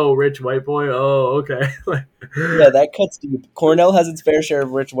like, oh, rich white boy. Oh, okay. Like, Yeah, that cuts deep. Cornell has its fair share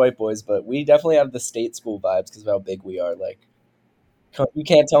of rich white boys, but we definitely have the state school vibes because of how big we are. Like, you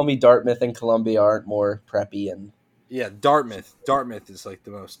can't tell me Dartmouth and Columbia aren't more preppy and yeah, Dartmouth. Dartmouth is like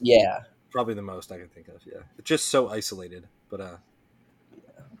the most. yeah. Probably the most I can think of. Yeah, it's just so isolated. But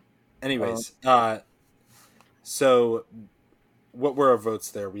anyways, so what were our votes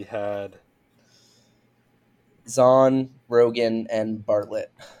there? We had Zahn, Rogan, and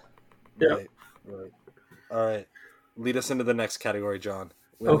Bartlett. Yeah. Right. All right. Lead us into the next category, John.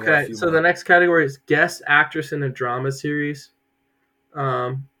 We only got a okay, few so more. the next category is guest actress in a drama series.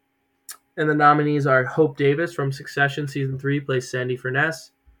 And the nominees are Hope Davis from Succession Season 3 plays Sandy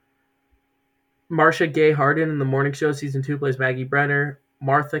Furness. Marcia Gay Harden in The Morning Show Season 2 plays Maggie Brenner.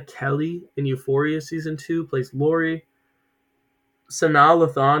 Martha Kelly in Euphoria Season 2 plays Lori. Sanaa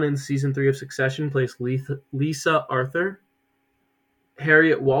Lathan in Season 3 of Succession plays Lisa Arthur.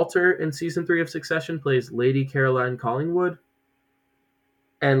 Harriet Walter in Season 3 of Succession plays Lady Caroline Collingwood.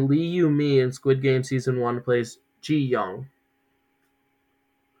 And Lee Yu-mi in Squid Game Season 1 plays Ji Young.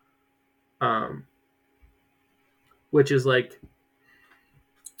 Which is like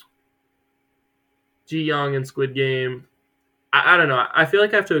Ji Young in Squid Game. I don't know. I feel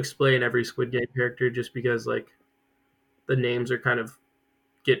like I have to explain every Squid Game character just because like the names are kind of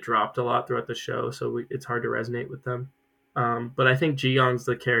get dropped a lot throughout the show, so it's hard to resonate with them. But I think Ji Young's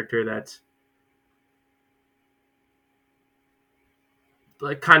the character that's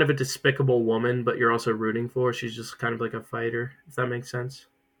like kind of a despicable woman, but you're also rooting for. She's just kind of like a fighter, if that makes sense.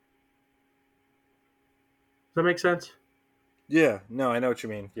 Does that make sense? Yeah. No, I know what you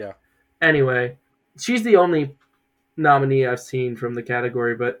mean. Yeah. Anyway, she's the only nominee I've seen from the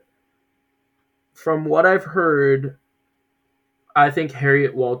category, but from what I've heard, I think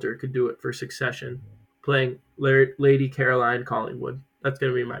Harriet Walter could do it for Succession, playing Lady Caroline Collingwood. That's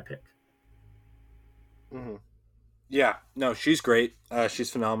going to be my pick. Mm-hmm. Yeah. No, she's great.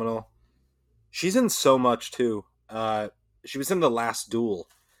 She's phenomenal. She's in so much too. She was in The Last Duel,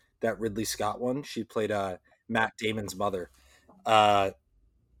 that Ridley Scott one. She played Matt Damon's mother.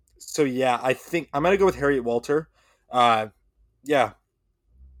 So yeah, I think I'm gonna go with Harriet Walter. Yeah,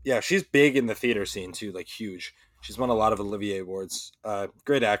 she's big in the theater scene too, like huge. She's won a lot of Olivier Awards.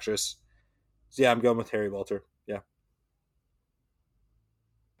 Great actress. So yeah, I'm going with Harriet Walter. Yeah.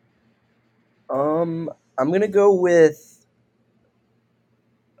 I'm gonna go with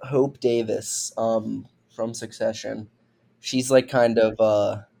Hope Davis. From Succession. She's like kind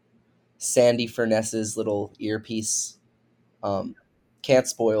of Sandy Furness's little earpiece. Can't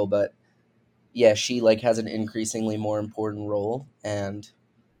spoil, but yeah, she like has an increasingly more important role, and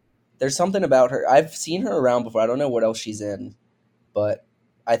there's something about her. I've seen her around before. I don't know what else she's in, but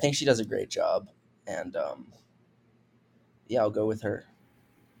I think she does a great job, and yeah, I'll go with her.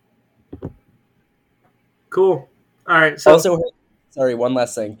 Cool. All right. So Also, sorry, one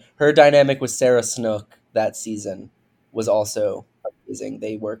last thing. Her dynamic with Sarah Snook that season was also amazing.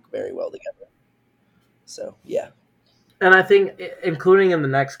 They work very well together. So yeah. and I think including in the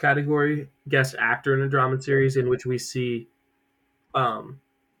next category, guest actor in a drama series in which we see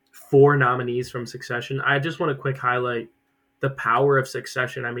 4 nominees from Succession. I just want to quick highlight the power of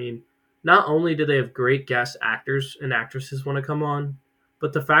Succession. I mean, not only do they have great guest actors and actresses want to come on,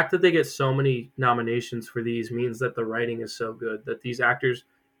 but the fact that they get so many nominations for these means that the writing is so good that these actors,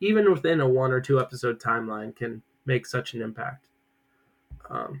 even within a 1 or 2 episode timeline, can make such an impact.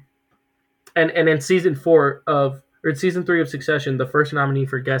 And in season 3 of Succession, the first nominee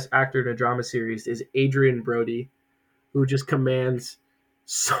for guest actor in a drama series is Adrian Brody, who just commands.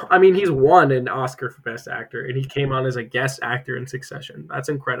 He's won an Oscar for Best Actor, and he came on as a guest actor in Succession. That's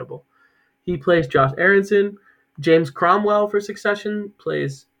incredible. He plays Josh Aronson. James Cromwell for Succession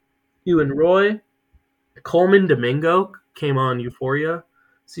plays Ewan Roy. Coleman Domingo came on Euphoria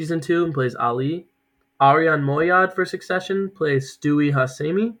Season 2 and plays Ali. Ariane Moayed for Succession plays Stewie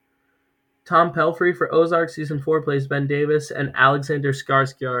Hosseini. Tom Pelphrey for Ozark season 4 plays Ben Davis, and Alexander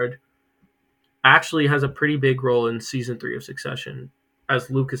Skarsgård actually has a pretty big role in season 3 of Succession as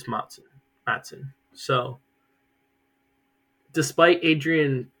Lucas Matson. So, despite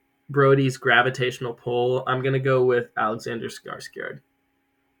Adrian Brody's gravitational pull, I'm gonna go with Alexander Skarsgård.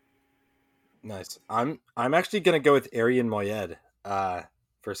 Nice. I'm actually gonna go with Arian Moayed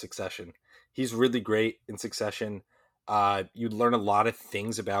for Succession. He's really great in Succession. You learn a lot of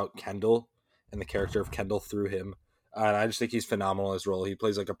things about Kendall and the character of Kendall through him. And I just think he's phenomenal in his role. He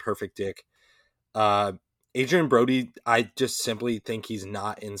plays like a perfect dick. Adrian Brody, I just simply think he's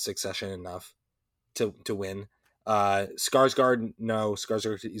not in Succession enough to win. Skarsgård, no,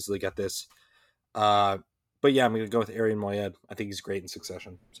 Skarsgård could easily get this. But yeah, I'm gonna go with Arian Moayed. I think he's great in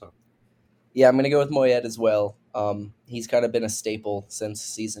Succession. So Yeah, I'm gonna go with Moyet as well. He's kind of been a staple since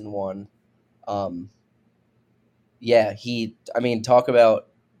season 1. Yeah, talk about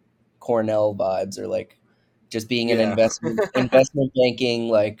Cornell vibes, or like just being an Yeah. investment banking,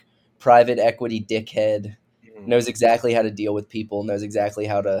 like private equity dickhead. Knows exactly how to deal with people, knows exactly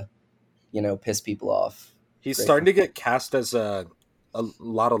how to, piss people off. He's Great. starting to get cast as a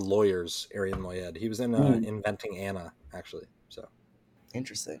lot of lawyers. Arian Moayed. He was in Inventing Anna, actually. So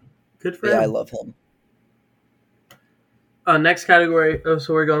Interesting. Good for Yeah, I him. love him. Next category.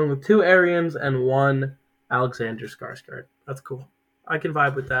 So we're going with 2 Arians and 1 Alexander Skarsgård. That's cool. I can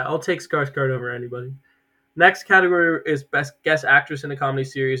vibe with that. I'll take Skarsgård over anybody. Next category is Best Guest Actress in a Comedy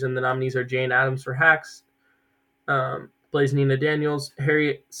Series, and the nominees are Jane Addams for Hacks, plays Nina Daniels.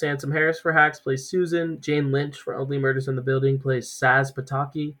 Harriet Sansom Harris for Hacks plays Susan. Jane Lynch for Only Murders in the Building plays Saz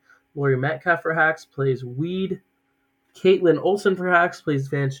Pataki. Laurie Metcalf for Hacks plays Weed. Caitlin Olsen for Hacks plays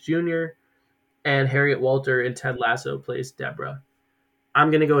Vance Jr. And Harriet Walter in Ted Lasso plays Deborah. I'm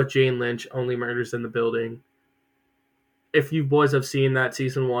going to go with Jane Lynch, Only Murders in the Building. If you boys have seen that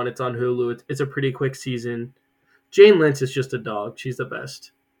season 1, it's on Hulu. It's a pretty quick season. Jane Lynch is just a dog. She's the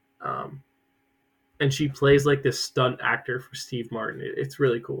best. And she plays like this stunt actor for Steve Martin. It's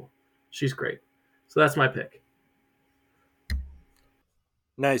really cool. She's great. So that's my pick.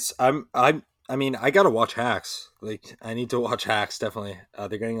 nice. I mean, I gotta watch Hacks. Like, I need to watch Hacks. Definitely. They're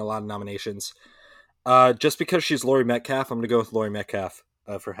getting a lot of nominations. Just because she's Laurie Metcalf, I'm gonna go with Laurie Metcalf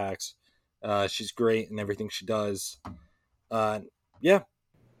for Hacks. She's great in everything she does. Yeah.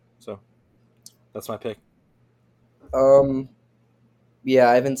 So that's my pick. Yeah,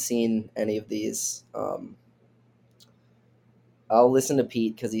 I haven't seen any of these. I'll listen to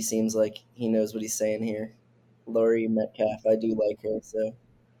Pete because he seems like he knows what he's saying here. Laurie Metcalf, I do like her, so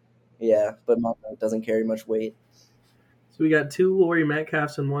yeah, but my vote doesn't carry much weight. So we got 2 Laurie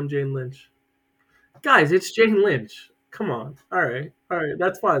Metcalfs and 1 Jane Lynch. Guys, it's Jane Lynch. Come on. All right.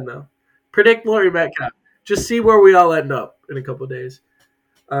 That's fine, though. Predict Laurie Metcalf. Just see where we all end up in a couple days.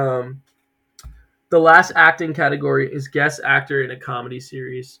 The last acting category is Guest Actor in a Comedy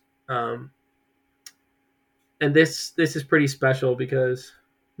Series. And this is pretty special because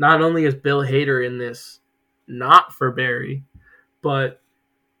not only is Bill Hader in this, not for Barry, but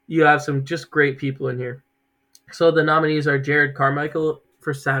you have some just great people in here. So the nominees are Jared Carmichael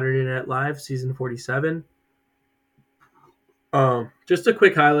for Saturday Night Live, season 47. Just a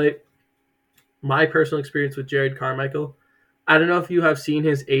quick highlight. My personal experience with Jared Carmichael. I don't know if you have seen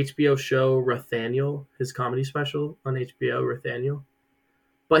his HBO show, Rathaniel, his comedy special on HBO, Rathaniel.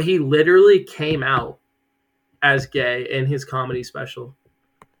 But he literally came out as gay in his comedy special.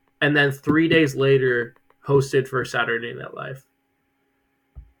 And then 3 days later, hosted for Saturday Night Live.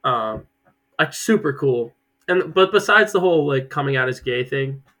 Like, super cool. But besides the whole like coming out as gay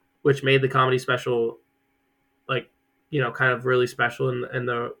thing, which made the comedy special like, kind of really special in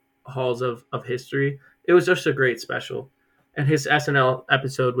the halls of history, it was just a great special. And his SNL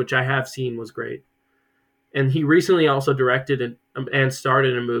episode, which I have seen, was great. And he recently also directed and starred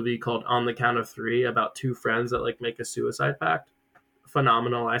in a movie called On the Count of Three about 2 friends that like make a suicide pact.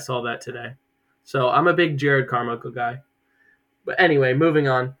 Phenomenal. I saw that today. So I'm a big Jared Carmichael guy. But anyway, moving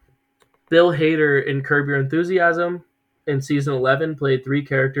on. Bill Hader in Curb Your Enthusiasm in season 11 played 3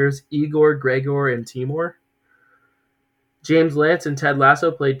 characters, Igor, Gregor, and Timur. James Lance in Ted Lasso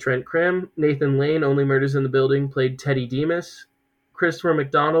played Trent Krim. Nathan Lane, Only Murders in the Building, played Teddy Demas. Christopher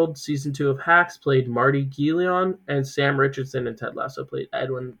McDonald, season 2 of Hacks, played Marty Gileon. And Sam Richardson in Ted Lasso played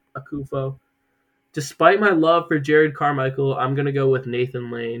Edwin Akufo. Despite my love for Jared Carmichael, I'm going to go with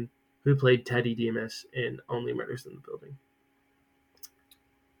Nathan Lane, who played Teddy Demas in Only Murders in the Building.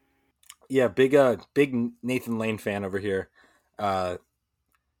 Yeah, big Nathan Lane fan over here.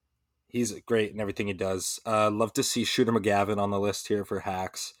 He's great in everything he does. Love to see Shooter McGavin on the list here for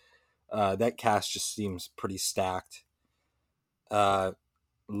Hacks. That cast just seems pretty stacked.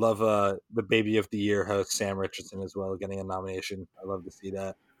 Love the baby of the year host Sam Richardson as well getting a nomination. I love to see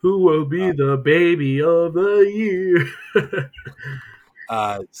that. Who will be the baby of the year?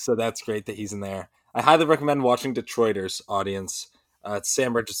 So that's great that he's in there. I highly recommend watching Detroiters, audience. It's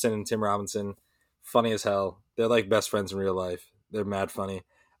Sam Richardson and Tim Robinson. Funny as hell. They're like best friends in real life. They're mad funny.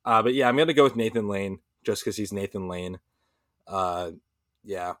 But yeah, I'm gonna go with Nathan Lane just because he's Nathan Lane.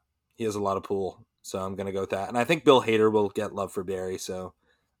 Yeah, he has a lot of pool, so I'm gonna go with that. And I think Bill Hader will get love for Barry, so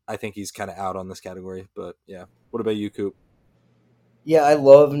I think he's kind of out on this category. But yeah, what about you, Coop? Yeah, I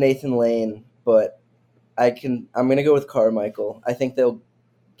love Nathan Lane, but I'm gonna go with Carmichael. I think they'll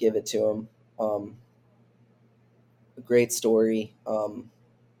give it to him. A great story.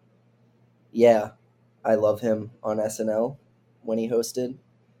 Yeah, I love him on SNL when he hosted.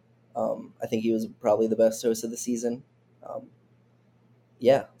 I think he was probably the best host of the season.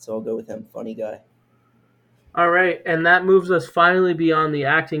 Yeah, so I'll go with him. Funny guy. All right, and that moves us finally beyond the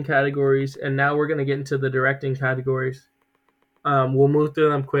acting categories, and now we're going to get into the directing categories. We'll move through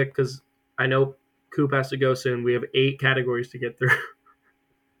them quick because I know Coop has to go soon. We have 8 categories to get through.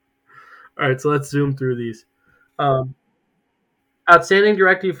 All right, so let's zoom through these. Outstanding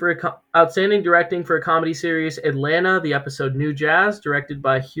directing for a comedy series: Atlanta, the episode New Jazz, directed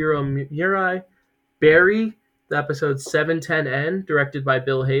by Hiro Murai. Barry, the episode 710N, directed by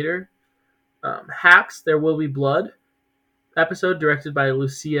Bill Hader. Hacks, There Will Be Blood, episode directed by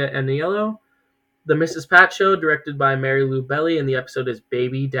Lucia Aniello. The Mrs. Pat Show, directed by Mary Lou Belly, and the episode is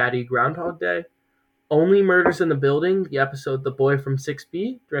Baby Daddy Groundhog Day. Only Murders in the Building, the episode The Boy from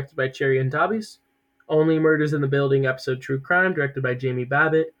 6B, directed by Cherry and Davies. Only Murders in the Building, episode True Crime, directed by Jamie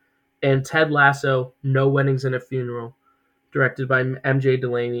Babbitt. And Ted Lasso, No Weddings and a Funeral, directed by MJ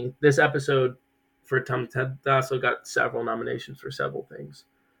Delaney. This episode for Ted Lasso got several nominations for several things.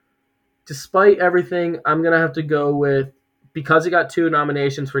 Despite everything, I'm going to have to go with, because it got 2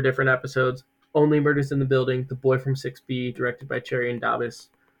 nominations for different episodes, Only Murders in the Building, The Boy from 6B, directed by Cherry and Davis.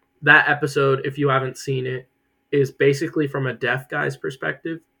 That episode, if you haven't seen it, is basically from a deaf guy's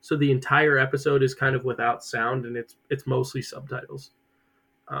perspective. So the entire episode is kind of without sound, and it's mostly subtitles.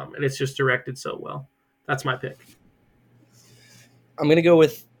 And it's just directed so well. That's my pick. I'm gonna go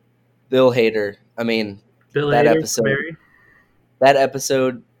with Bill Hader. I mean, Bill that Hader, episode. Barry. That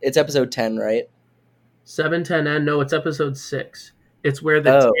episode. It's episode 10, right? 710N. No, it's episode 6. It's where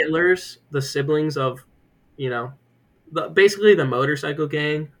the Taylors, the siblings of, basically the motorcycle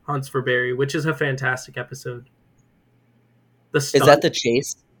gang, hunts for Barry, which is a fantastic episode. Is that the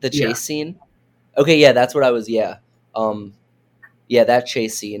chase? The chase scene? Okay, yeah, that's what I was. Yeah, that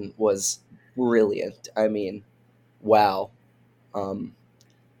chase scene was brilliant. I mean, wow.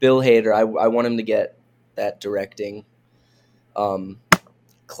 Bill Hader. I want him to get that directing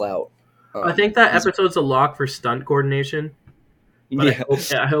clout. I think that episode's a lock for stunt coordination. But Yeah.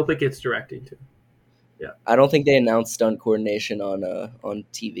 I hope it gets directing too. Yeah. I don't think they announced stunt coordination on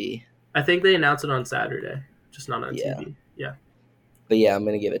TV. I think they announced it on Saturday, just not on TV. Yeah. But yeah, I'm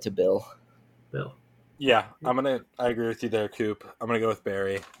gonna give it to Bill. Yeah, I agree with you there, Coop. I'm gonna go with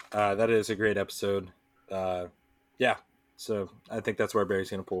Barry. That is a great episode. Yeah. So I think that's where Barry's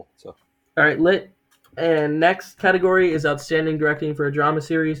gonna pull. So. All right, lit. And next category is outstanding directing for a drama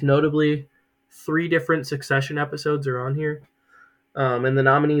series. Notably, 3 different Succession episodes are on here. And the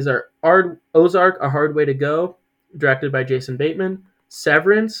nominees are Ozark, A Hard Way to Go, directed by Jason Bateman.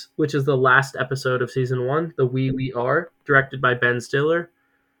 Severance, which is the last episode of season 1, The We Are, directed by Ben Stiller.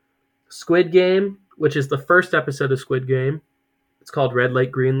 Squid Game, which is the first episode of Squid Game. It's called Red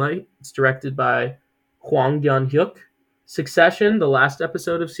Light, Green Light. It's directed by Hwang Yeon-hyuk. Succession, the last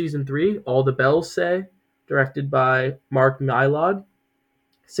episode of season 3, All the Bells Say, directed by Mark Mylod.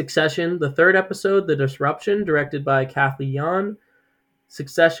 Succession, the 3rd episode, The Disruption, directed by Kathy Yan.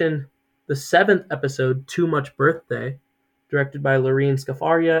 Succession, the 7th episode, Too Much Birthday, directed by Lorene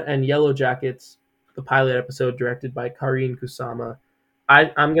Scafaria. And Yellow Jackets, the pilot episode, directed by Karine Kusama.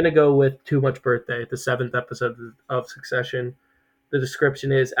 I'm going to go with Too Much Birthday, the 7th episode of Succession. The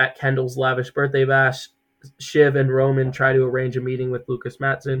description is, at Kendall's lavish birthday bash, Shiv and Roman try to arrange a meeting with Lucas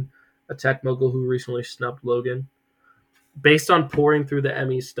Matson, a tech mogul who recently snubbed Logan. Based on pouring through the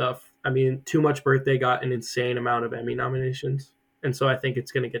Emmy stuff, I mean, Too Much Birthday got an insane amount of Emmy nominations. And so I think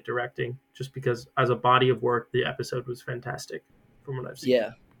it's going to get directing just because as a body of work, the episode was fantastic from what I've seen.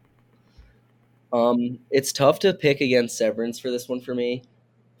 Yeah. It's tough to pick against Severance for this one for me.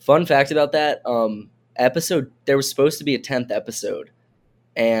 Fun fact about that, episode, there was supposed to be a 10th episode,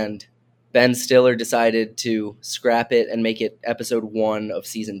 and Ben Stiller decided to scrap it and make it episode 1 of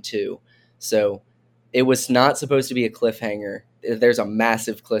season 2. So it was not supposed to be a cliffhanger. There's a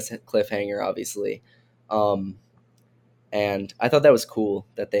massive cliffhanger, obviously. And I thought that was cool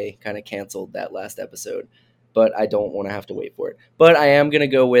that they kind of canceled that last episode, but I don't want to have to wait for it. But I am going to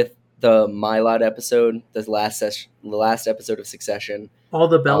go with the Mylod episode, the last episode of Succession. All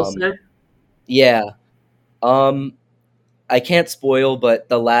the bells say? Yeah. I can't spoil, but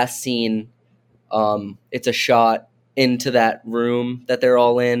the last scene, it's a shot into that room that they're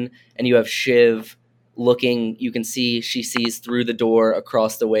all in, and you have Shiv looking. You can see she sees through the door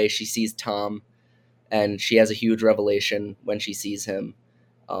across the way. She sees Tom, and she has a huge revelation when she sees him.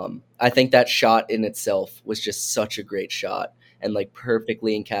 I think that shot in itself was just such a great shot and like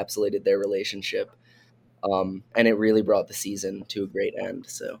perfectly encapsulated their relationship. And it really brought the season to a great end.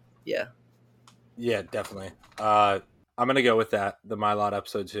 So yeah. Yeah, definitely. I'm gonna go with that. The Mylod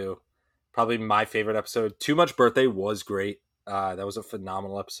episode too. Probably my favorite episode. Too Much Birthday was great. That was a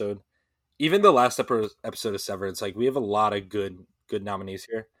phenomenal episode. Even the last episode of Severance, like we have a lot of good nominees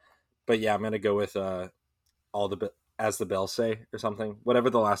here. But yeah, I'm gonna go with all the as the bells say or something. Whatever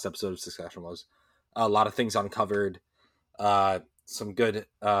the last episode of Succession was. A lot of things uncovered. Some good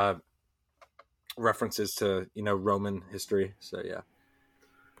references to Roman history. So yeah.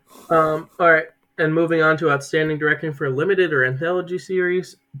 All right. And moving on to outstanding directing for a limited or anthology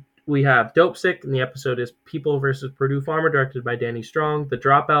series, we have Dopesick, and the episode is People versus Purdue Farmer, directed by Danny Strong. The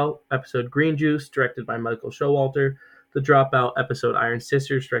Dropout episode Green Juice, directed by Michael Showalter. The Dropout episode Iron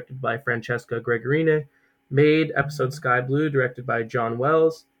Sisters, directed by Francesca Gregorine. Made episode Sky Blue, directed by John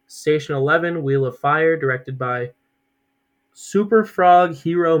Wells. Station 11 Wheel of Fire, directed by Super Frog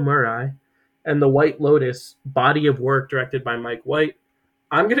Hiro Murai. And The White Lotus Body of Work, directed by Mike White.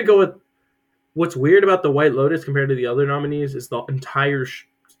 I'm going to go with what's weird about The White Lotus compared to the other nominees is the entire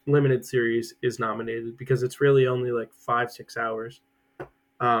limited series is nominated because it's really only like 5-6 hours.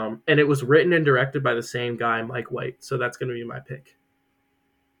 And it was written and directed by the same guy, Mike White. So that's going to be my pick.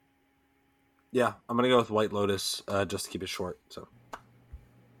 Yeah, I'm going to go with White Lotus just to keep it short. So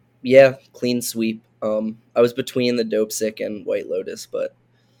Yeah, clean sweep. I was between the Dopesick and White Lotus, but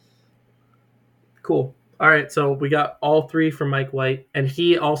cool. All right, so we got all three from Mike White, and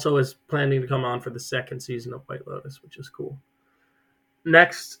he also is planning to come on for the second season of White Lotus, which is cool.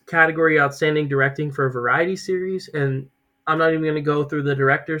 Next category, outstanding directing for a variety series, and I'm not even going to go through the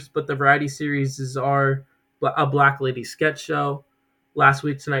directors, but the variety series are A Black Lady Sketch Show, Last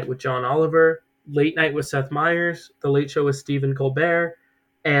Week Tonight with John Oliver, Late Night with Seth Meyers, The Late Show with Stephen Colbert,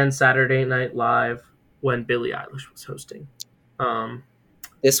 and Saturday Night Live when Billie Eilish was hosting.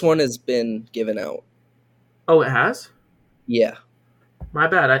 This one has been given out. Oh, it has? Yeah. My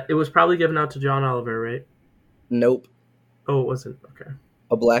bad. It was probably given out to John Oliver, right? Nope. Oh, it wasn't. Okay.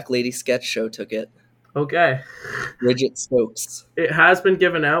 A Black Lady Sketch Show took it. Okay. Bridget Stokes. It has been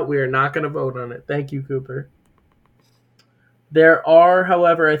given out. We are not going to vote on it. Thank you, Cooper. There are,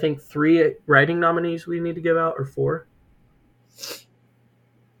 however, I think 3 writing nominees we need to give out, or 4.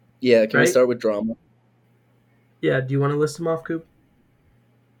 Yeah, can we start with drama? Yeah, do you want to list them off, Coop?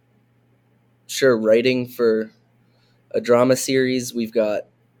 Sure, writing for a drama series, we've got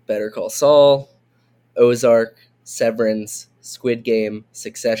Better Call Saul, Ozark, Severance, Squid Game,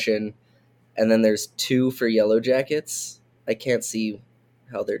 Succession, and then there's 2 for Yellow Jackets. I can't see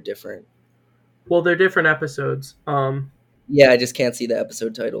how they're different. Well, they're different episodes. Yeah, I just can't see the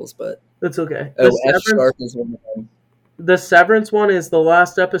episode titles, but that's okay. Oh, F Sharp is one of them. The Severance one is the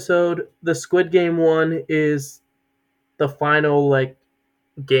last episode. The Squid Game one is the final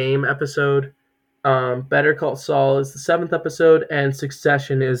game episode. Better Call Saul is the 7th episode, and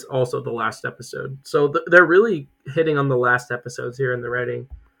Succession is also the last episode. So they're really hitting on the last episodes here in the writing.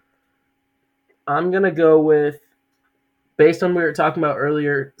 I'm gonna go with, based on what we were talking about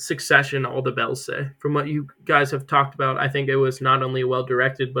earlier, Succession. All the bells say. From what you guys have talked about, I think it was not only well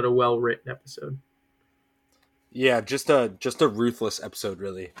directed but a well written episode. Yeah, just a ruthless episode.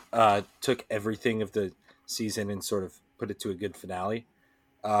 Really, took everything of the season and sort of put it to a good finale.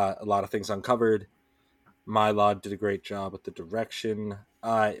 A lot of things uncovered. Mylod did a great job with the direction.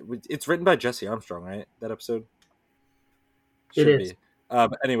 It's written by Jesse Armstrong, right? That episode? Should it is. Be.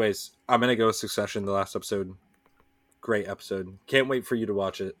 But anyways, I'm going to go with Succession, the last episode. Great episode. Can't wait for you to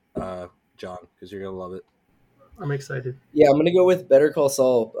watch it, John, because you're going to love it. I'm excited. Yeah, I'm going to go with Better Call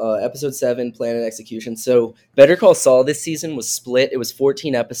Saul, episode 7, Plan and Execution. So Better Call Saul this season was split. It was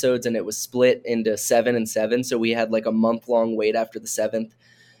 14 episodes, and it was split into 7 and 7. So we had like a month-long wait after the 7th.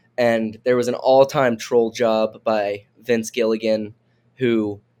 And there was an all-time troll job by Vince Gilligan,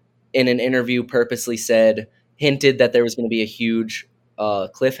 who in an interview purposely hinted that there was going to be a huge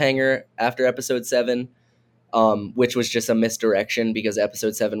cliffhanger after episode 7, which was just a misdirection because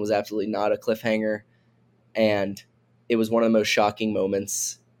episode 7 was absolutely not a cliffhanger. And it was one of the most shocking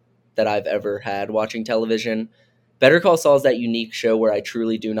moments that I've ever had watching television. Better Call Saul is that unique show where I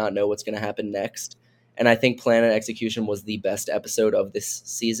truly do not know what's going to happen next. And I think Planet Execution was the best episode of this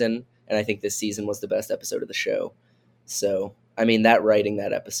season. And I think this season was the best episode of the show. So, I mean, that writing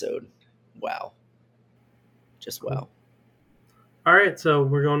that episode, wow. Just wow. All right, so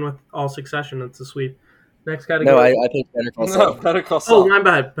we're going with all Succession. That's a sweep. Next category. No, I picked Better Call Saul. No, Better Call Saul. Oh, my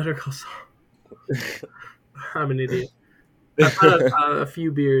bad. Better Call Saul. I'm an idiot. I've had a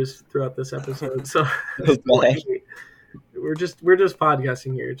few beers throughout this episode, so we're just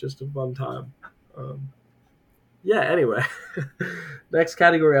podcasting here. It's just a fun time. Yeah. Anyway, next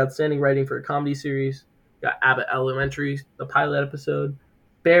category: outstanding writing for a comedy series. Got Abbott Elementary, the pilot episode.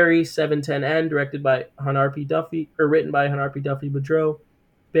 Barry 710N, written by Hanar P. Duffy Boudreau.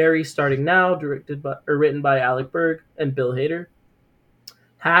 Barry Starting Now, written by Alec Berg and Bill Hader.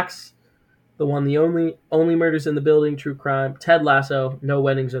 Hacks, the one, the only Murders in the Building, true crime. Ted Lasso, No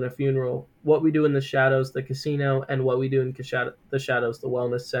Weddings and a Funeral. What We Do in the Shadows, the casino, and What We Do in the Shadows, the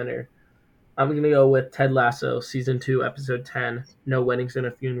wellness center. I'm going to go with Ted Lasso, season 2, episode 10, No Weddings and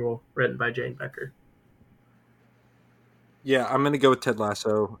a Funeral, written by Jane Becker. Yeah, I'm going to go with Ted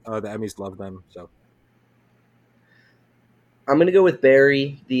Lasso. The Emmys love them, so. I'm going to go with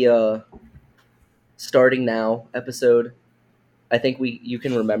Barry, the Starting Now episode. I think you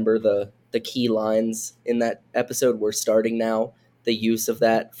can remember the key lines in that episode were starting now. The use of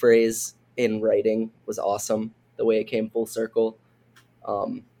that phrase in writing was awesome, the way it came full circle.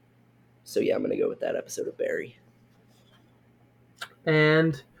 So yeah, I'm going to go with that episode of Barry.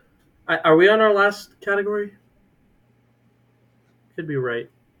 And are we on our last category? Could be right.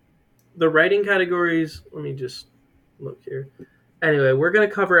 The writing categories, let me just look here. Anyway, we're going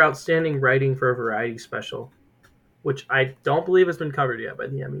to cover outstanding writing for a variety special, which I don't believe has been covered yet by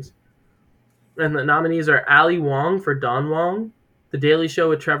the Emmys. And the nominees are Ali Wong for Don Wong. The Daily Show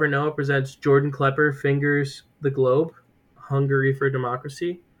with Trevor Noah presents Jordan Klepper Fingers the Globe, Hungary for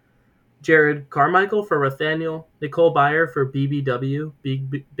Democracy. Jared Carmichael for Nathaniel. Nicole Byer for BBW,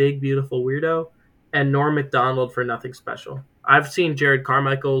 Big Beautiful Weirdo. And Norm Macdonald for Nothing Special. I've seen Jared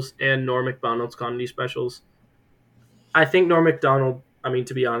Carmichael's and Norm Macdonald's comedy specials. I think Norm Macdonald,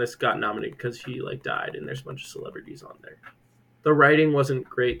 to be honest, got nominated because he died and there's a bunch of celebrities on there. The writing wasn't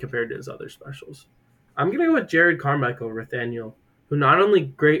great compared to his other specials. I'm going to go with Jared Carmichael, Nathaniel, who not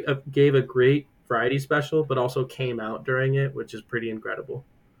only gave a great variety special, but also came out during it, which is pretty incredible.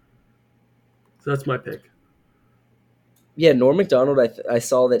 So that's my pick. Yeah, Norm Macdonald, I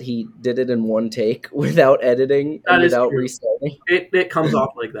saw that he did it in one take without editing and without restarting. It comes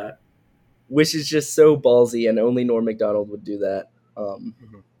off like that. Which is just so ballsy, and only Norm Macdonald would do that. I'm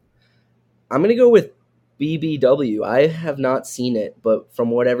going to go with BBW. I have not seen it, but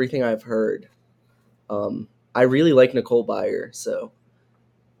from everything I've heard, I really like Nicole Byer, so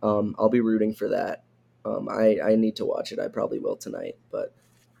I'll be rooting for that. I need to watch it. I probably will tonight, but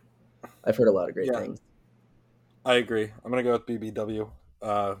I've heard a lot of great things. I agree. I'm going to go with BBW.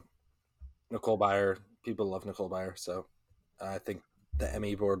 Nicole Byer. People love Nicole Byer, so I think the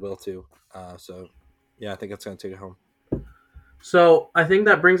Emmy board will too. So, yeah, I think it's going to take it home. So I think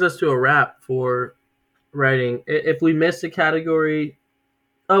that brings us to a wrap for writing. If we missed a category...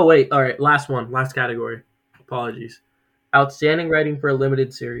 Oh, wait. All right, last category. Apologies. Outstanding writing for a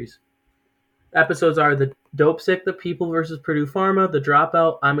limited series. Episodes are The Dope Sick, The People vs. Purdue Pharma, The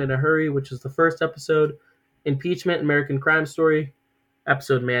Dropout, I'm in a Hurry, which is the first episode, Impeachment, American Crime Story,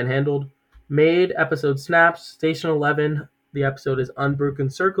 episode Manhandled, Made, episode Snaps, Station 11, the episode is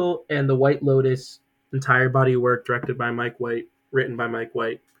Unbroken Circle, and The White Lotus, entire body of work directed by Mike White, written by Mike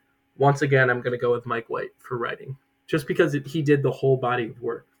White. Once again, I'm going to go with Mike White for writing, just because he did the whole body of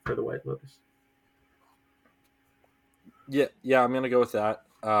work for The White Lotus. Yeah, I'm going to go with that.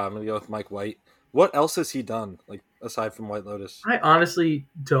 I'm going to go with Mike White. What else has he done, aside from White Lotus? I honestly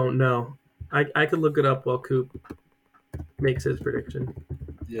don't know. I could look it up while Coop makes his prediction.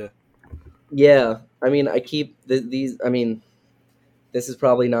 Yeah. Yeah, I keep these. This is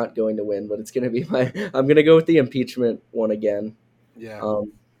probably not going to win, but it's going to be I'm going to go with the impeachment one again. Yeah.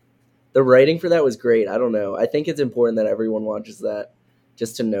 The writing for that was great. I don't know. I think it's important that everyone watches that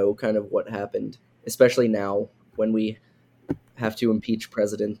just to know kind of what happened, especially now when we have to impeach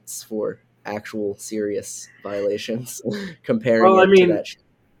presidents for actual serious violations. Comparing to that shit.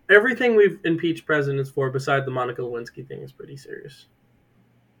 Everything we've impeached presidents for, beside the Monica Lewinsky thing, is pretty serious.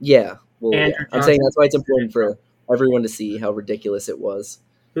 Yeah, well, I'm saying that's why it's important for everyone to see how ridiculous it was.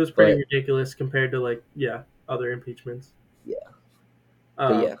 It was pretty ridiculous compared to other impeachments. Yeah,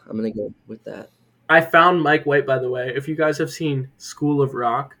 but yeah, I'm gonna go with that. I found Mike White, by the way. If you guys have seen School of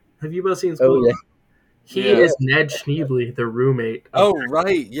Rock, have you both seen School of Rock? He is Ned Schneebly, the roommate. Oh,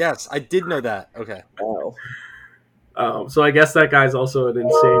 right. Yes, I did know that. Okay. Wow. So I guess that guy's also an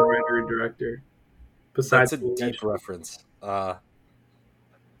insane writer and director. Besides That's a being deep reference. Uh,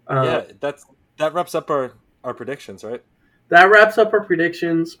 Yeah, that wraps up our predictions, right? That wraps up our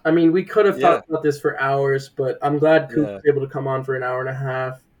predictions. I mean, we could have Yeah. talked about this for hours, but I'm glad Coop Yeah. was able to come on for an hour and a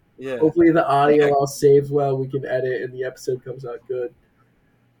half. Yeah. Hopefully the audio Yeah. all saves well. We can edit and the episode comes out good.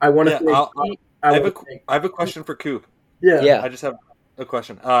 I want to thank. I have a question for Coop. Yeah. I just have a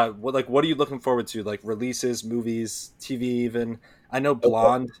question. What are you looking forward to? Like releases, movies, TV, even. I know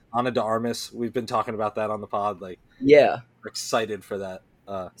Blonde, Ana de Armas. We've been talking about that on the pod. Like, Yeah. we're excited for that.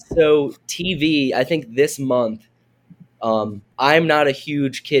 So TV, I think this month. I'm not a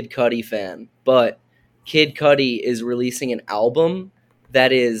huge Kid Cudi fan, but Kid Cudi is releasing an album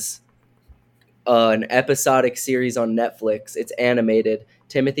that is an episodic series on Netflix. It's animated.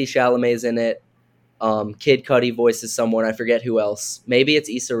 Timothy Chalamet's in it. Kid Cudi voices someone. I forget who else. Maybe it's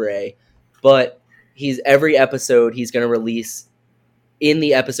Issa Rae. But every episode he's going to release. In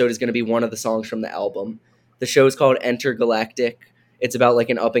the episode is going to be one of the songs from the album. The show is called Enter Galactic. It's about like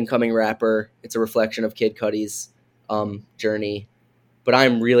an up and coming rapper. It's a reflection of Kid Cudi's journey. But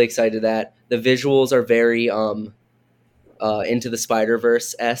I'm really excited to that. The visuals are very Into the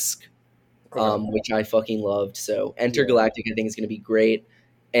Spider-Verse-esque, which I fucking loved. So Enter Galactic I think is going to be great.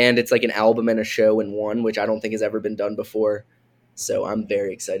 And it's like an album and a show in one, which I don't think has ever been done before. So I'm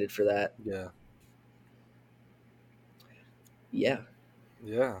very excited for that. Yeah. Yeah.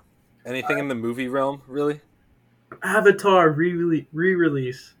 Yeah. Anything in the movie realm, really? Avatar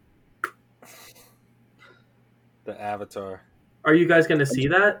re-release. The Avatar. Are you guys going to see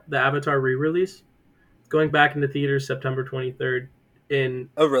that? The Avatar re-release? It's going back into theaters September 23rd.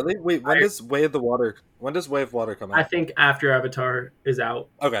 Oh, really? Wait, when does Way of Water come out? I think after Avatar is out.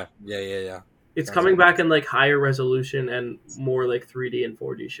 Okay. Yeah. It's coming back in like higher resolution and more like 3D and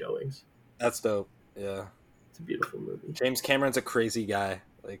 4D showings. That's dope. Yeah. It's a beautiful movie. James Cameron's a crazy guy.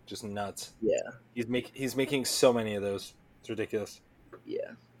 Like, just nuts. Yeah. He's making so many of those. It's ridiculous.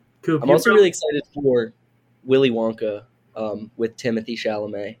 Yeah. Cool. I'm also really excited for Willy Wonka with Timothy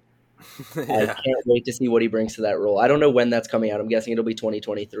Chalamet. I can't wait to see what he brings to that role. I don't know when that's coming out. I'm guessing it'll be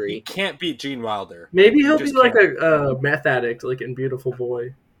 2023. He can't beat Gene Wilder. Maybe he'll be like a meth addict, like in Beautiful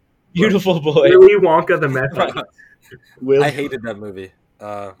Boy. Beautiful Boy. Willy Wonka the meth addict. I hated that movie.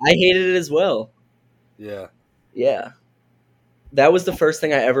 I hated it as well. Yeah. Yeah. That was the first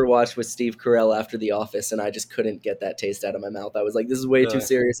thing I ever watched with Steve Carell after The Office, and I just couldn't get that taste out of my mouth. I was like, this is way too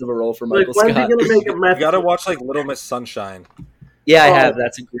serious of a role for Michael Scott. You gotta watch like Little Miss Sunshine. Yeah, I have.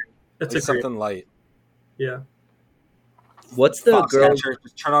 That's a great. That's something light. Yeah. What's the girl?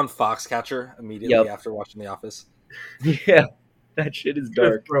 Just turn on Foxcatcher immediately after watching The Office. Yeah, that shit is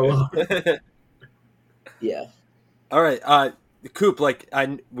dark. Yeah. All right, Coop. Like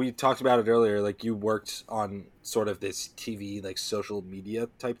we talked about it earlier. Like you worked on sort of this TV, like social media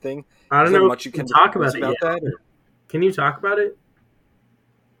type thing. I don't know much you can talk about it. That, can you talk about it?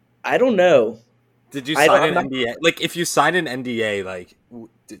 I don't know. Did you sign an NDA? Like, if you sign an NDA, like,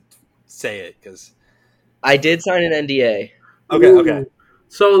 say it, because I did sign an NDA. Okay.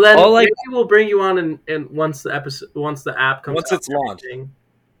 So then maybe we'll bring you on and once the app comes. Once it's launched.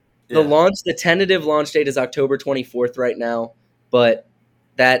 The tentative launch date is October 24th right now, but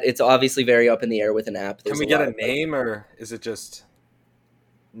it's obviously very up in the air with an app. Can we get a name, or is it just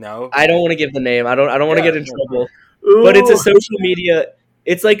no? I don't want to give the name. I don't want to get in trouble. Ooh. But it's a social media.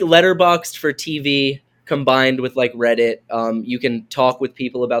 It's like Letterboxd for TV combined with like Reddit. You can talk with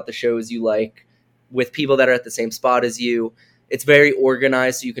people about the shows you like, with people that are at the same spot as you. It's very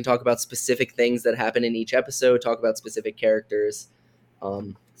organized, so you can talk about specific things that happen in each episode, talk about specific characters.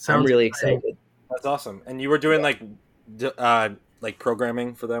 I'm really excited. That's awesome. And you were doing like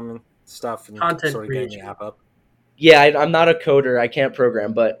programming for them and stuff, and content sort of getting the app up. Yeah, I'm not a coder. I can't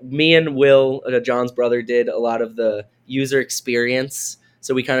program, but me and Will, John's brother, did a lot of the user experience.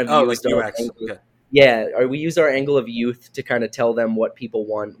 So we kind of used like UX. Okay. Yeah, we used our angle of youth to kind of tell them what people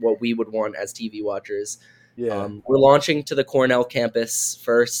want, what we would want as TV watchers. Yeah. We're launching to the Cornell campus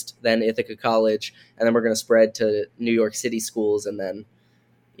first, then Ithaca College, and then we're going to spread to New York City schools, and then,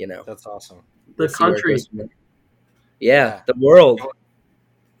 That's awesome. The country. Yeah, the world.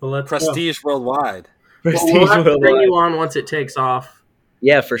 Well, Prestige worldwide. We'll have to bring you on once it takes off.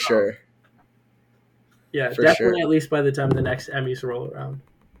 Yeah, for sure. Yeah, definitely. At least by the time the next Emmys roll around.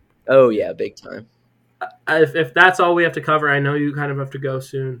 Oh yeah, big time. If that's all we have to cover, I know you kind of have to go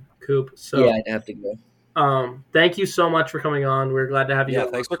soon, Coop. So yeah, I'd have to go. Thank you so much for coming on. We're glad to have you. Yeah,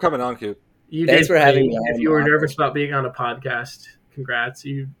 thanks for coming on, Coop. Thanks for having me. If you were nervous about being on a podcast, congrats,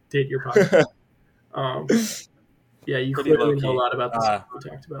 you did your podcast. Yeah, you clearly know a lot about this we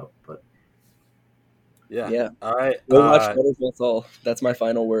talked about, but Yeah. All right. Go watch Better Call Saul. That's my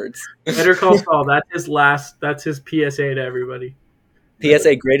final words. Better Call Saul. That's his PSA to everybody.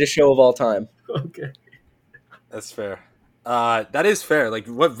 PSA, greatest show of all time. Okay. That's fair. That is fair. Like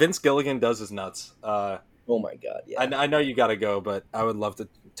what Vince Gilligan does is nuts. Oh my god, yeah. I know you got to go, but I would love to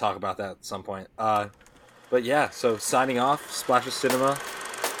talk about that at some point. But yeah, so signing off, Splash of Cinema.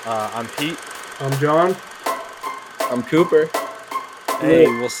 I'm Pete. I'm John. I'm Cooper. Hey,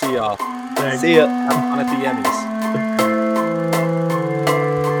 we'll see y'all. Thanks. See ya. Have fun at the Emmys.